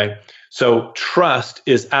 Okay. So trust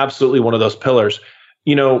is absolutely one of those pillars.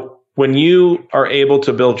 When you are able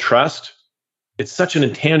to build trust, it's such an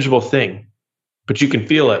intangible thing, but you can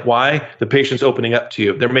feel it. Why? The patient's opening up to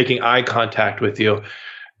you. They're making eye contact with you.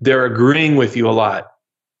 They're agreeing with you a lot.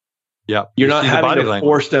 Yeah. You're not having to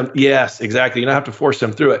force them. Yes, exactly. You don't have to force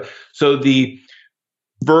them through it. So the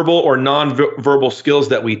verbal or non-verbal skills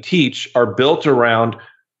that we teach are built around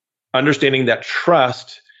understanding that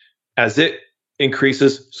trust, as it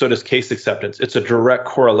increases, so does case acceptance. It's a direct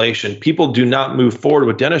correlation. People do not move forward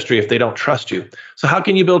with dentistry if they don't trust you. So how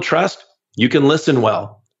can you build trust? You can listen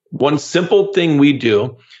well. One simple thing we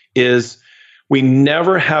do is we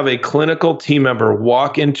never have a clinical team member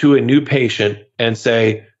walk into a new patient and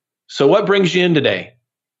say, "So what brings you in today?"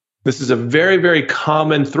 This is a very, very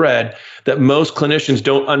common thread that most clinicians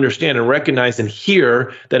don't understand and recognize and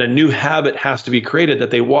hear, that a new habit has to be created,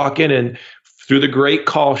 that they walk in and through the great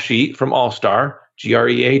call sheet from Allstar,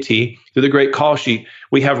 GREAT, through the great call sheet,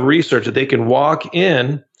 we have research that they can walk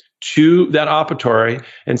in to that operatory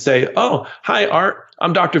and say, "Oh, hi, Art.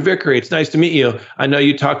 I'm Dr. Vickery. It's nice to meet you. I know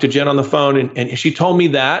you talked to Jen on the phone and she told me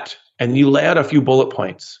that," and you lay out a few bullet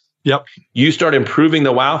points. Yep. You start improving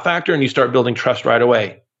the wow factor and you start building trust right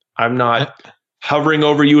away. I'm not hovering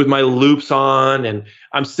over you with my loops on, and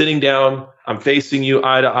I'm sitting down, I'm facing you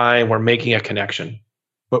eye to eye, and we're making a connection.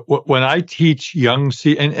 But when I teach young,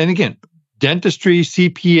 and again, dentistry,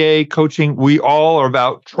 CPA, coaching, we all are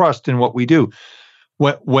about trust in what we do.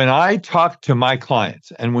 When I talk to my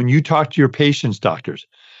clients, and when you talk to your patients, doctors,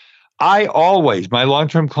 I always, my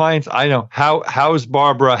long-term clients, I know how's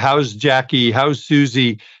Barbara, how's Jackie, how's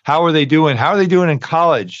Susie, how are they doing? How are they doing in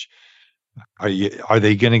college? Are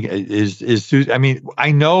they going to, is Susie, I mean,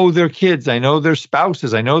 I know their kids, I know their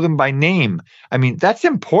spouses, I know them by name. I mean, that's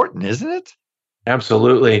important, isn't it?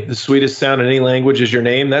 Absolutely. The sweetest sound in any language is your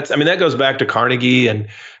name. That goes back to Carnegie and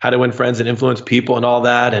How to Win Friends and Influence People and all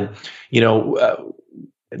that. And,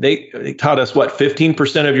 they taught us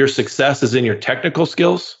 15% of your success is in your technical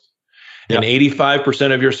skills. Yeah. And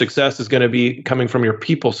 85% of your success is going to be coming from your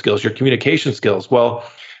people skills, your communication skills. Well,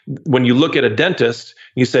 when you look at a dentist,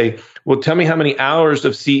 you say, well, tell me how many hours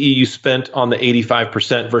of CE you spent on the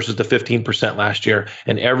 85% versus the 15% last year.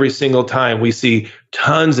 And every single time we see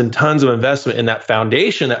tons and tons of investment in that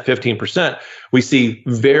foundation, that 15%, we see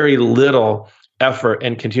very little effort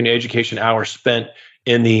and continuing education hours spent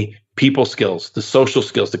in the people skills, the social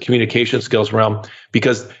skills, the communication skills realm,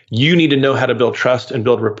 because you need to know how to build trust and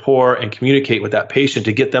build rapport and communicate with that patient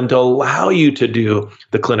to get them to allow you to do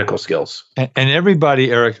the clinical skills. And everybody,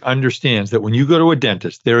 Eric, understands that when you go to a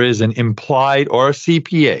dentist, there is an implied, or a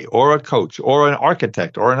CPA or a coach or an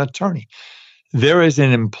architect or an attorney. There is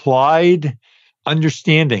an implied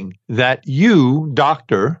understanding that you,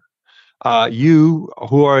 doctor, you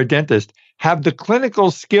who are a dentist, have the clinical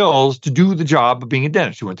skills to do the job of being a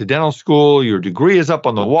dentist. You went to dental school, your degree is up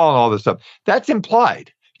on the wall and all this stuff. That's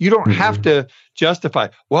implied. You don't have to justify,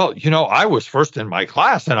 well, I was first in my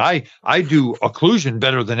class and I do occlusion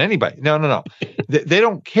better than anybody. No. They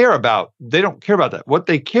don't care about that. What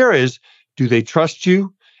they care is, do they trust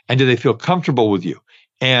you and do they feel comfortable with you?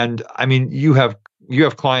 And I mean, you have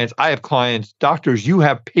clients, I have clients, doctors, you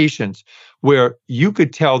have patients where you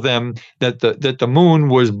could tell them that the moon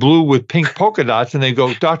was blue with pink polka dots, and they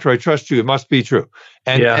go, "Doctor, I trust you. It must be true."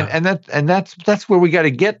 And that's where we got to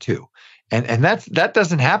get to, and that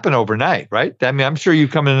doesn't happen overnight, right? I mean, I'm sure you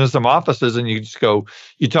come into some offices and you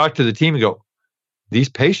talk to the team and go, "These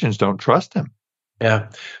patients don't trust him." Yeah,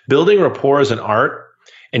 building rapport is an art,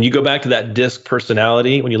 and you go back to that DISC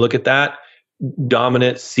personality. When you look at that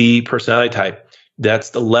dominant C personality type, that's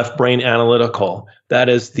the left brain analytical. That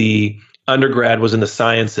is the undergrad was in the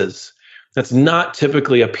sciences. That's not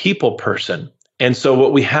typically a people person. And so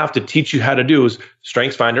what we have to teach you how to do is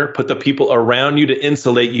StrengthsFinder, put the people around you to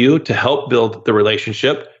insulate you, to help build the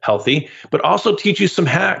relationship healthy, but also teach you some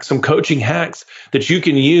hacks, some coaching hacks that you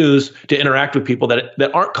can use to interact with people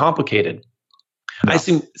that aren't complicated. No. I've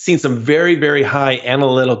seen some very, very high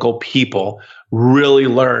analytical people really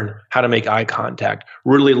learn how to make eye contact,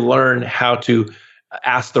 really learn how to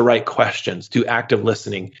ask the right questions, do active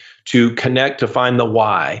listening, to connect, to find the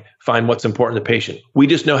why, find what's important to the patient. We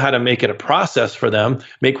just know how to make it a process for them,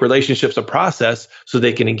 make relationships a process so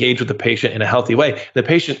they can engage with the patient in a healthy way. The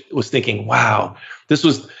patient was thinking, wow, this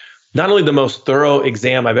was not only the most thorough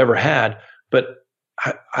exam I've ever had, but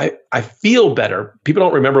I feel better. People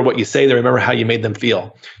don't remember what you say; they remember how you made them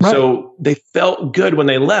feel. Right. So they felt good when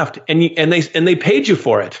they left, and they paid you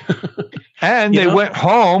for it. And they went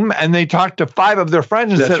home and they talked to 5 of their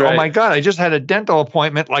friends and said, right. "Oh my God, I just had a dental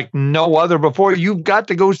appointment like no other before. You've got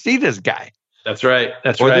to go see this guy." That's right.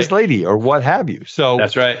 Or this lady, or what have you. So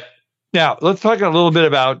that's right. Now, let's talk a little bit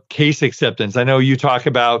about case acceptance. I know you talk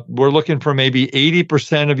about we're looking for maybe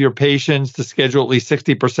 80% of your patients to schedule at least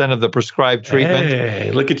 60% of the prescribed treatment.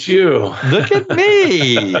 Hey, look at you. Look at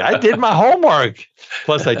me. I did my homework.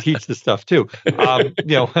 Plus, I teach this stuff too.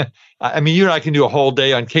 I mean, you and I can do a whole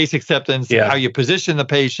day on case acceptance, how you position the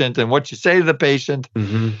patient and what you say to the patient.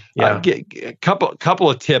 Mm-hmm. Yeah. A couple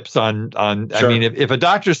of tips on Sure. I mean, if a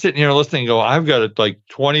doctor's sitting here listening and go, I've got like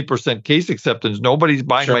 20% case acceptance, nobody's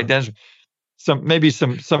buying my dentistry. Some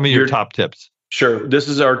of your top tips. Sure. This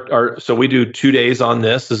is our so we do 2 days on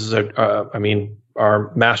this. This is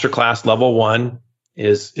our masterclass level 1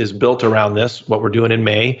 is built around this, what we're doing in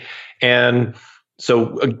May. And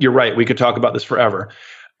so you're right. We could talk about this forever.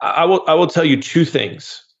 I will tell you 2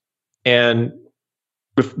 things. And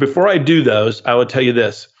before I do those, I will tell you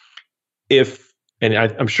this.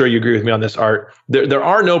 I'm sure you agree with me on this, Art, there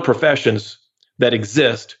are no professions that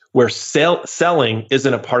exist where selling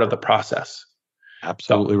isn't a part of the process.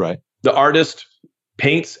 Absolutely right. The artist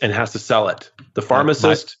paints and has to sell it. The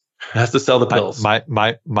pharmacist has to sell the pills.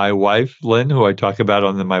 My wife, Lynn, who I talk about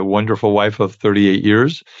on my wonderful wife of 38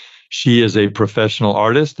 years, she is a professional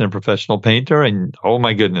artist and a professional painter. And oh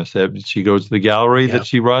my goodness, she goes to the gallery that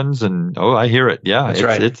she runs and I hear it. Yeah,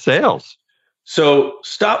 it's sales. So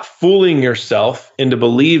stop fooling yourself into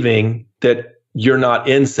believing that you're not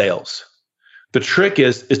in sales. The trick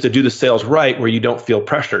is to do the sales right where you don't feel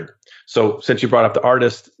pressured. So since you brought up the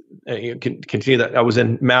artist, continue that. I was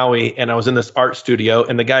in Maui and I was in this art studio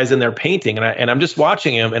and the guy's in there painting and I'm just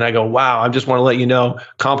watching him and I go, wow, I just want to let you know,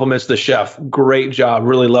 compliments the chef. Great job.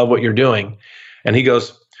 Really love what you're doing. And he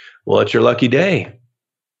goes, well, it's your lucky day.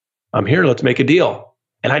 I'm here. Let's make a deal.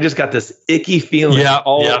 And I just got this icky feeling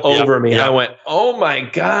all over me. Yeah. I went, oh my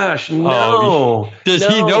gosh, no. Does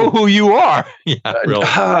he know who you are? Yeah, really.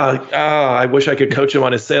 I wish I could coach him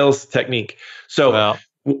on his sales technique. So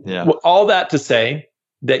all that to say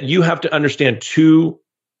that you have to understand two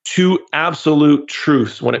absolute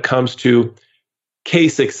truths when it comes to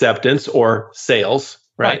case acceptance or sales,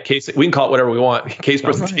 right? Case, we can call it whatever we want. Case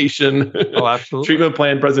presentation, absolutely. Treatment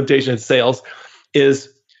plan presentation, and sales is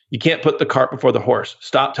you can't put the cart before the horse.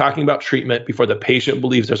 Stop talking about treatment before the patient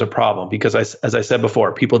believes there's a problem. Because as I said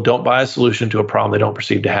before, people don't buy a solution to a problem they don't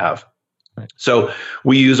perceive to have. Right. So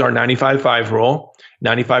we use our 95-5 rule.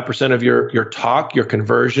 95% of your talk, your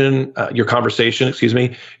conversion, your conversation,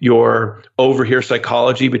 your overhear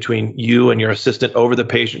psychology between you and your assistant over the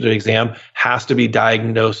patient exam has to be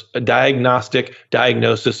diagnostic,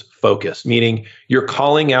 diagnosis focused, meaning you're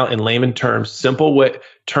calling out in layman terms, simple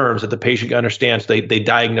terms that the patient understands. They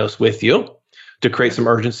diagnose with you to create some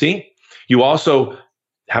urgency. You also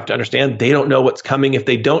have to understand they don't know what's coming if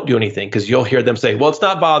they don't do anything, because you'll hear them say, well, it's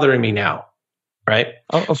not bothering me now. Right.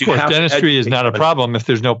 Of course, dentistry is not a problem if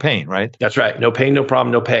there's no pain, right? That's right. No pain, no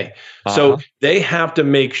problem, no pay. So they have to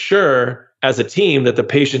make sure as a team that the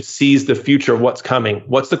patient sees the future of what's coming.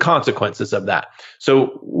 What's the consequences of that?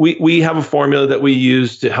 So we have a formula that we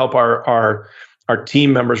use to help our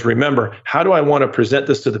team members remember, how do I want to present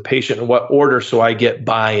this to the patient in what order so I get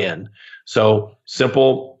buy-in? So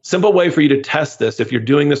simple way for you to test this, if you're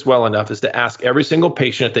doing this well enough, is to ask every single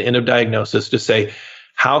patient at the end of diagnosis to say,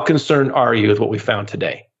 how concerned are you with what we found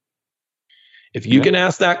today? If you can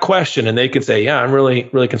ask that question and they can say, yeah, I'm really,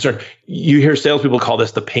 really concerned. You hear salespeople call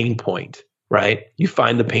this the pain point, right? You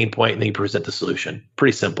find the pain point and then you present the solution.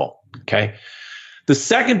 Pretty simple, okay? The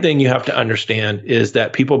second thing you have to understand is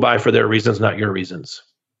that people buy for their reasons, not your reasons.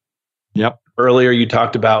 Yep. Earlier, you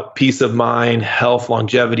talked about peace of mind, health,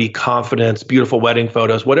 longevity, confidence, beautiful wedding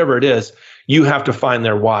photos, whatever it is, you have to find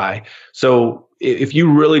their why. So if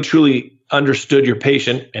you really, truly understood your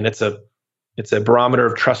patient, and it's a barometer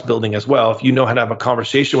of trust building as well. If you know how to have a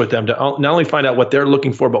conversation with them to not only find out what they're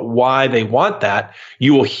looking for, but why they want that,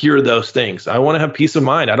 you will hear those things. I want to have peace of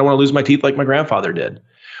mind. I don't want to lose my teeth like my grandfather did.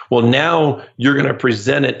 Well, now you're going to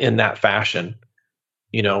present it in that fashion.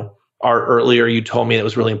 Earlier you told me it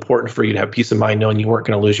was really important for you to have peace of mind knowing you weren't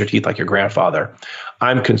going to lose your teeth like your grandfather.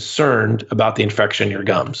 I'm concerned about the infection in your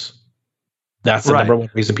gums. That's the number one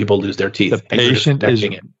reason people lose their teeth.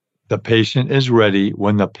 The patient is ready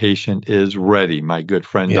when the patient is ready. My good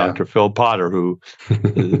friend, Dr. Phil Potter, who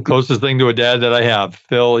is the closest thing to a dad that I have.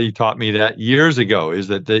 Phil, he taught me that years ago, is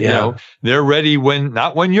that they're ready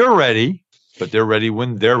not when you're ready, but they're ready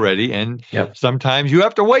when they're ready. And sometimes you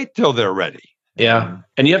have to wait till they're ready. Yeah.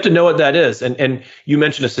 And you have to know what that is. And you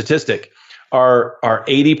mentioned a statistic. Are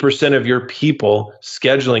 80% of your people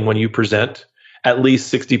scheduling when you present at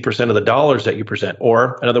least 60% of the dollars that you present?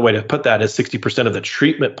 Or another way to put that is 60% of the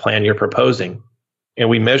treatment plan you're proposing. And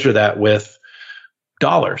we measure that with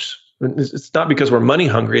dollars. It's not because we're money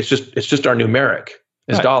hungry. It's just our numeric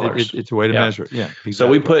is dollars. It's a way to measure it. Yeah. Exactly. So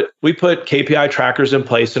we put KPI trackers in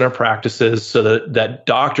place in our practices so that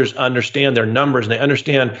doctors understand their numbers and they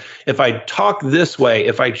understand, if I talk this way,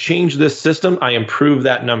 if I change this system, I improve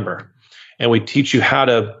that number. And we teach you how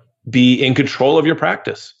to be in control of your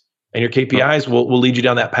practice. And your KPIs will lead you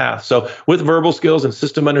down that path. So with verbal skills and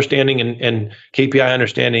system understanding and KPI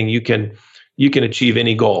understanding, you can achieve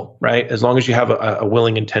any goal, right? As long as you have a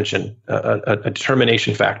willing intention, a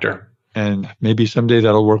determination factor. And maybe someday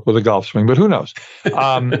that'll work with a golf swing, but who knows?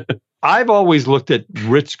 I've always looked at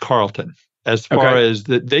Ritz-Carlton as far as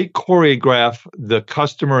that they choreograph the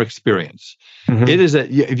customer experience. Mm-hmm. It is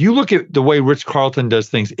if you look at the way Ritz-Carlton does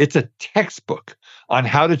things, it's a textbook on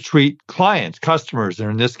how to treat clients, customers, or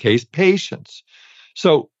in this case, patients.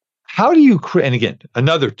 So how do you create, and again,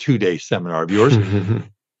 another 2-day seminar of yours,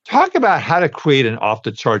 talk about how to create an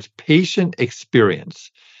off-the-charts patient experience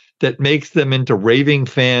that makes them into raving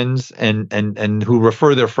fans and who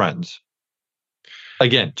refer their friends.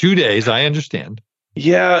 Again, 2 days, I understand.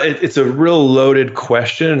 Yeah, it's a real loaded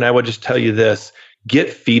question. And I would just tell you this, get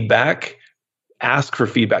feedback. Ask for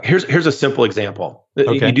feedback. Here's a simple example.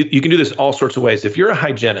 Okay. You can do this all sorts of ways. If you're a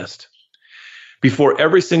hygienist, before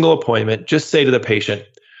every single appointment, just say to the patient,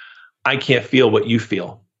 I can't feel what you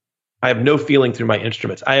feel. I have no feeling through my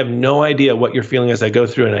instruments. I have no idea what you're feeling as I go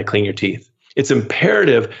through and I clean your teeth. it's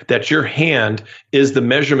imperative that your hand is the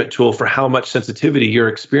measurement tool for how much sensitivity you're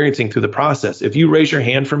experiencing through the process. If you raise your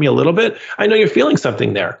hand for me a little bit, I know you're feeling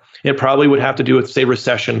something there. It probably would have to do with, say,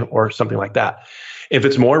 recession or something like that. If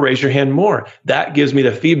it's more, raise your hand more. That gives me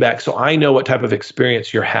the feedback so I know what type of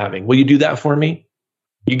experience you're having. Will you do that for me?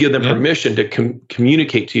 You give them permission to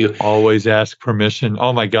communicate to you. Always ask permission.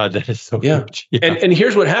 Oh my God, that is so huge. Yeah. And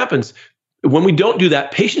here's what happens. When we don't do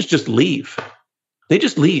that, patients just leave. They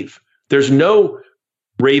just leave. There's no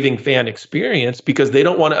raving fan experience because they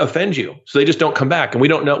don't want to offend you. So they just don't come back. And we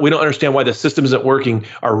don't understand why the system isn't working.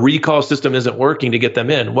 Our recall system isn't working to get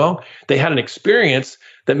them in. Well, they had an experience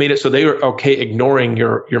that made it so they were okay ignoring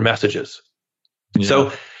your messages. Yeah.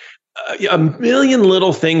 So a million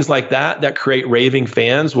little things like that create raving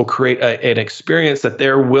fans will create an experience that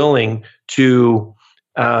they're willing to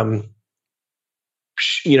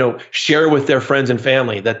share with their friends and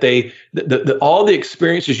family, that all the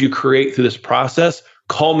experiences you create through this process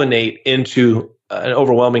culminate into an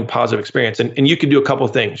overwhelming positive experience. And you can do a couple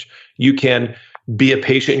of things. You can be a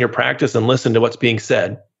patient in your practice and listen to what's being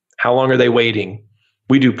said. How long are they waiting?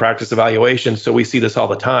 We do practice evaluations, so we see this all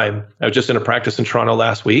the time. I was just in a practice in Toronto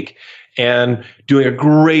last week and doing a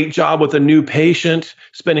great job with a new patient,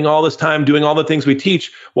 spending all this time doing all the things we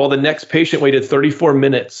teach, while the next patient waited 34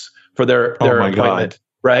 minutes for their appointment, God.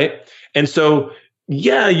 Right? And so,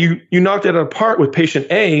 you knocked it apart with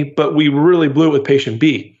patient A, but we really blew it with patient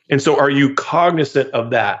B. And so are you cognizant of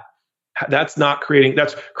that? That's creating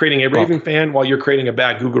a raving fan while you're creating a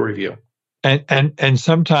bad Google review. And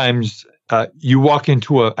sometimes you walk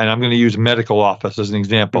into and I'm going to use medical office as an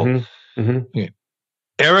example. Mm-hmm. Mm-hmm. Okay.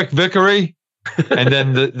 Eric Vickery, and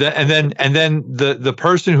then the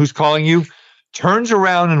person who's calling you turns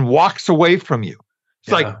around and walks away from you.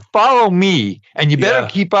 It's like, follow me, and you better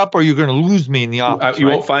keep up or you're going to lose me in the office. You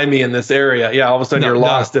won't find me in this area. Yeah, all of a sudden you're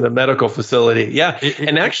lost in a medical facility. Yeah,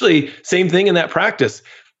 and actually, same thing in that practice.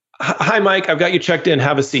 Hi, Mike, I've got you checked in.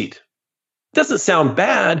 Have a seat. Doesn't sound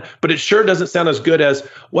bad, but it sure doesn't sound as good as,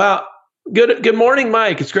 wow, good morning,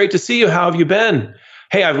 Mike. It's great to see you. How have you been?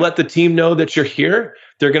 Hey, I've let the team know that you're here.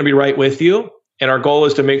 They're going to be right with you. And our goal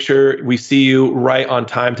is to make sure we see you right on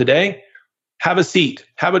time today. Have a seat.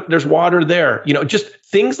 There's water there. Just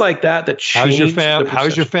things like that change.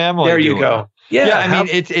 How's your family? There you go. Yeah. I mean,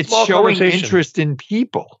 it's showing interest in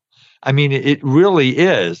people. I mean, it really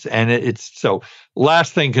is. And it's so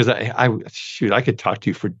last thing, because I could talk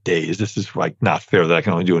to you for days. This is like not fair that I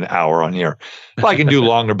can only do an hour on here. Well, I can do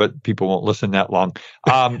longer, but people won't listen that long.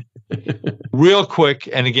 Real quick.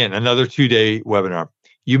 And again, another 2-day webinar.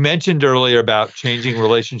 You mentioned earlier about changing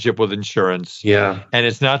relationship with insurance. Yeah. And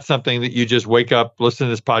it's not something that you just wake up, listen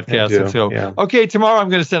to this podcast and go, okay, tomorrow I'm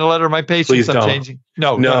going to send a letter to my patients. Please don't. Changing.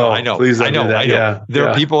 No, I know. Please don't do that. Yeah. There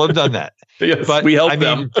are people who have done that. Yes, but we help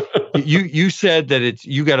them. you said that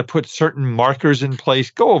you got to put certain markers in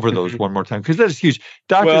place. Go over those one more time, because that is huge.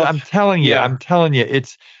 Doctor, I'm telling you,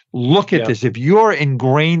 it's look at this. If you're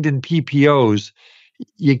ingrained in PPOs,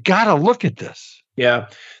 you got to look at this. Yeah.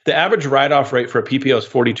 The average write-off rate for a PPO is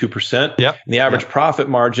 42%. Yep. And the average profit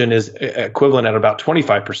margin is equivalent at about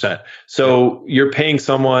 25%. So you're paying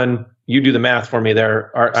someone, you do the math for me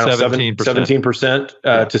there,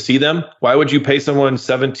 17% to see them. Why would you pay someone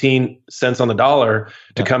 17 cents on the dollar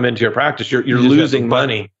to come into your practice? You're losing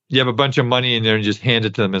money. You have a bunch of money in there and just hand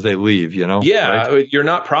it to them as they leave, Yeah, right? You're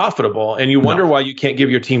not profitable. And you wonder why you can't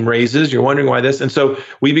give your team raises. You're wondering why this. And so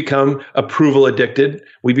we become approval addicted.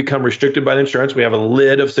 We become restricted by the insurance. We have a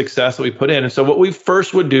lid of success that we put in. And so what we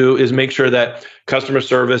first would do is make sure that customer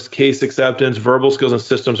service, case acceptance, verbal skills, and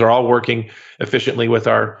systems are all working efficiently with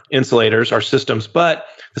our insulators, our systems. But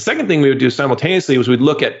the second thing we would do simultaneously was we'd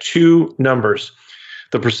look at two numbers: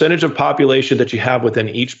 the percentage of population that you have within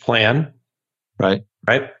each plan.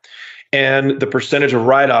 Right. And the percentage of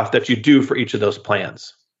write-off that you do for each of those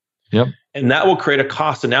plans. Yep. And that will create a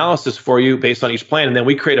cost analysis for you based on each plan. And then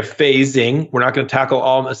we create a phasing. We're not going to tackle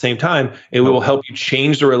all at the same time. And we will help you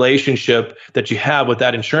change the relationship that you have with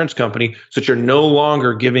that insurance company so that you're no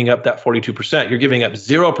longer giving up that 42%. You're giving up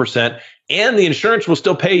 0%, and the insurance will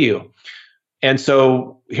still pay you. And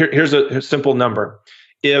so here's a simple number.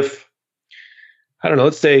 If, I don't know,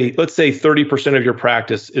 let's say 30% of your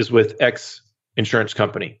practice is with X insurance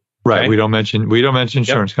company. Right. Okay? We don't mention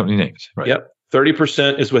insurance company names. Right. Yep.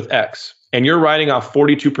 30% is with X, and you're writing off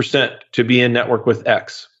 42% to be in network with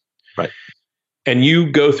X. Right. And you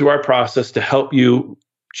go through our process to help you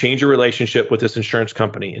change your relationship with this insurance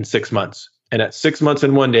company in 6 months. And at 6 months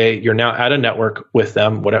and 1 day, you're now at a network with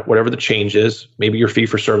them, whatever the change is, maybe your fee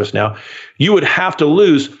for service now. You would have to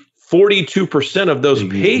lose 42% of those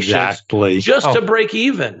patients just to break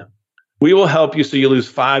even. We will help you so you lose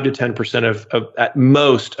 5 to 10% of at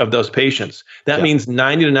most of those patients. That means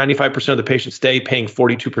 90 to 95% of the patients stay paying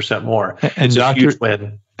 42% more. And it's a huge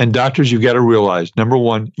win. And doctors, you've got to realize, number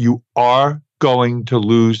one, you are going to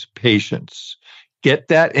lose patients. Get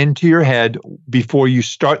that into your head before you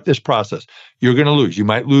start this process. You're going to lose. You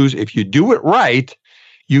might lose if you do it right.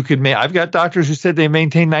 You could I've got doctors who said they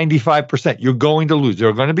maintain 95%. You're going to lose. There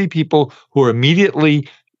are going to be people who are immediately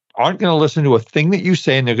aren't going to listen to a thing that you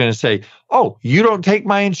say, and they're going to say, "Oh, you don't take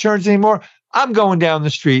my insurance anymore? I'm going down the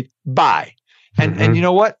street. Bye." And you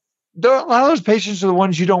know what? A lot of those patients are the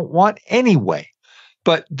ones you don't want anyway.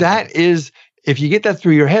 But that is, if you get that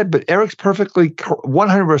through your head, but Eric's perfectly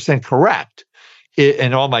 100% correct.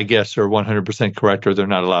 And all my guests are 100% correct, or they're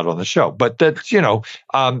not allowed on the show. But that's,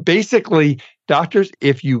 basically, doctors,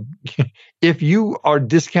 if you are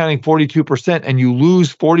discounting 42% and you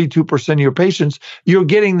lose 42% of your patients, you're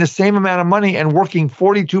getting the same amount of money and working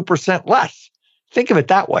 42% less. Think of it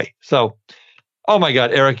that way. So, oh my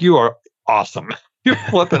God, Eric, you are awesome. You're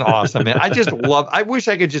flipping awesome, man. I wish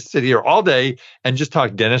I could just sit here all day and just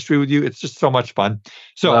talk dentistry with you. It's just so much fun.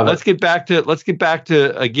 So let's get back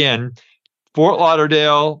to again, Fort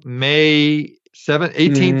Lauderdale, May 7th,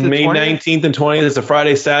 18th, May 19th and 20th. It's a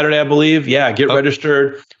Friday, Saturday, I believe. Yeah, get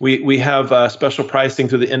registered. We have special pricing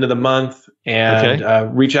through the end of the month.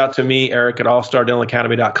 And reach out to me, Eric, at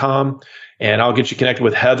allstardentalacademy.com. And I'll get you connected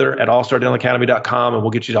with Heather at allstardentalacademy.com, and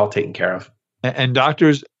we'll get you all taken care of. And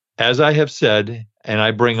doctors, as I have said, and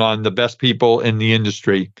I bring on the best people in the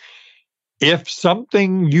industry, if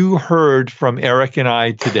something you heard from Eric and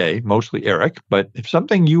I today, mostly Eric, but if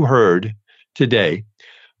something you heard today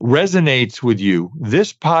resonates with you,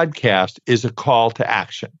 this podcast is a call to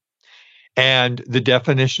action. And the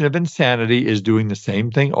definition of insanity is doing the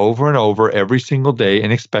same thing over and over every single day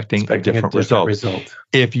and expecting a different result.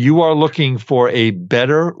 If you are looking for a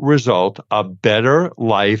better result, a better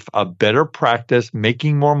life, a better practice,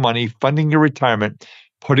 making more money, funding your retirement,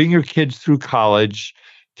 putting your kids through college,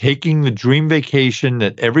 taking the dream vacation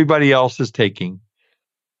that everybody else is taking,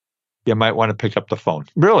 you might want to pick up the phone.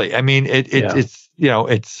 Really, I mean, it's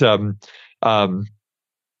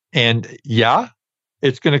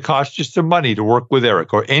it's going to cost you some money to work with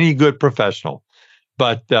Eric or any good professional,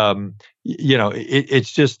 but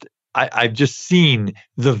it's just I've just seen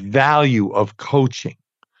the value of coaching.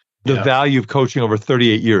 The value of coaching over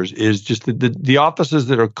 38 years is just the offices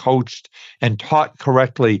that are coached and taught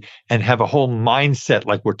correctly and have a whole mindset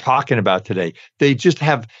like we're talking about today. You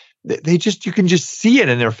can just see it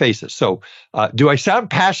in their faces. So do I sound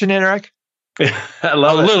passionate, Eric? I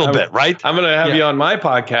love a little bit, right? I'm going to have you on my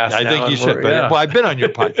podcast. I think you should. Well, I've been on your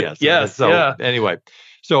podcast. Yes. Anyway,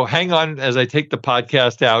 so hang on as I take the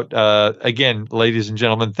podcast out. Again, ladies and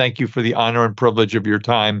gentlemen, thank you for the honor and privilege of your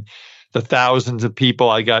time. The thousands of people.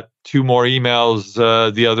 I got 2 more emails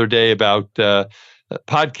the other day about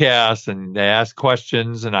podcasts, and they ask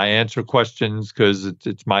questions and I answer questions because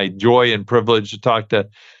it's my joy and privilege to talk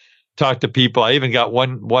to people. I even got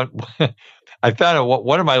one. I found out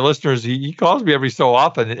one of my listeners, he calls me every so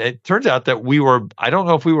often. It turns out that I don't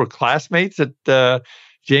know if we were classmates at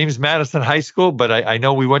James Madison High School, but I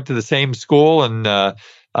know we went to the same school in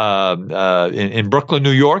Brooklyn,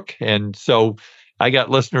 New York. And so I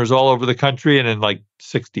got listeners all over the country and in like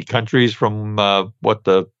 60 countries from what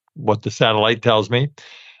the satellite tells me.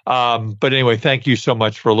 But anyway, thank you so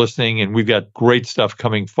much for listening. And we've got great stuff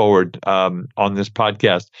coming forward on this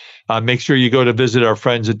podcast. Make sure you go to visit our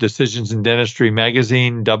friends at Decisions in Dentistry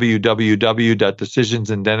magazine,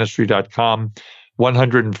 www.decisionsinDentistry.com.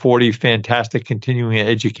 140 fantastic continuing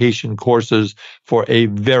education courses for a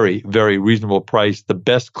very, very reasonable price. The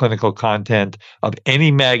best clinical content of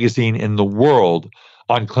any magazine in the world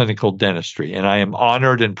on clinical dentistry. And I am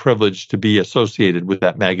honored and privileged to be associated with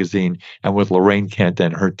that magazine and with Lorraine Kent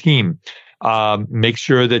and her team. Make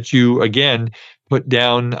sure that you, again, put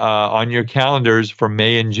down on your calendars for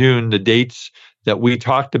May and June the dates that we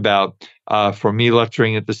talked about for me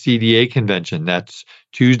lecturing at the CDA convention. That's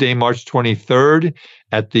Tuesday, March 23rd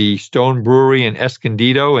at the Stone Brewery in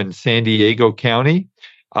Escondido in San Diego County.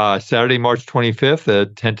 Saturday, March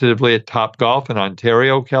 25th, tentatively at Topgolf in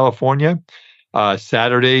Ontario, California.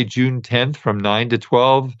 Saturday, June 10th from 9 to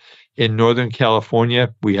 12 in Northern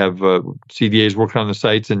California. We have CDAs working on the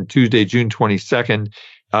sites. And Tuesday, June 22nd,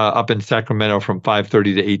 up in Sacramento from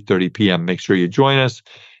 5:30 to 8:30 p.m. Make sure you join us.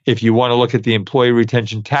 If you want to look at the employee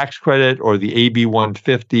retention tax credit or the AB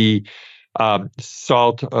 150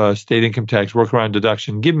 SALT state income tax workaround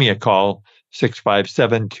deduction, give me a call,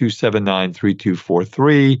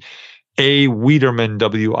 657-279-3243. A. Wiederman,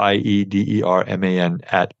 Wiederman,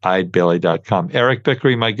 at eidbailly.com. Eric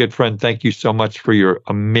Vickery, my good friend, thank you so much for your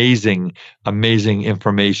amazing, amazing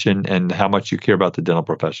information and how much you care about the dental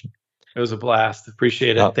profession. It was a blast.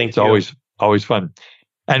 Appreciate it. Thank you. It's always fun.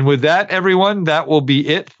 And with that, everyone, that will be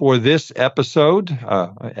it for this episode,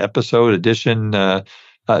 this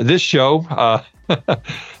show,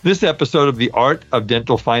 this episode of The Art of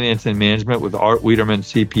Dental Finance and Management with Art Wiederman,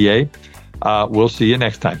 CPA. We'll see you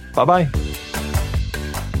next time. Bye-bye.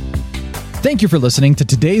 Thank you for listening to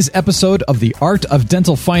today's episode of the Art of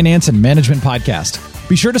Dental Finance and Management podcast.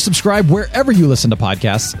 Be sure to subscribe wherever you listen to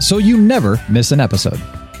podcasts so you never miss an episode.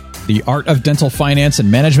 The Art of Dental Finance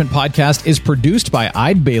and Management podcast is produced by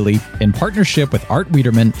Eid Bailly in partnership with Art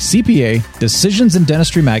Wiederman, CPA, Decisions in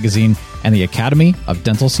Dentistry Magazine, and the Academy of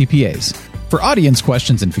Dental CPAs. For audience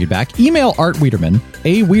questions and feedback, email Art Wiederman,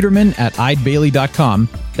 awiederman at eidbailly.com.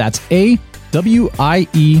 That's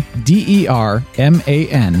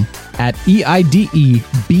AWIEDERMAN at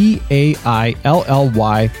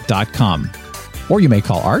EIDEBAILLY.com. Or you may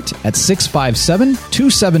call Art at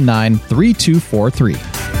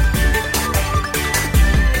 657-279-3243.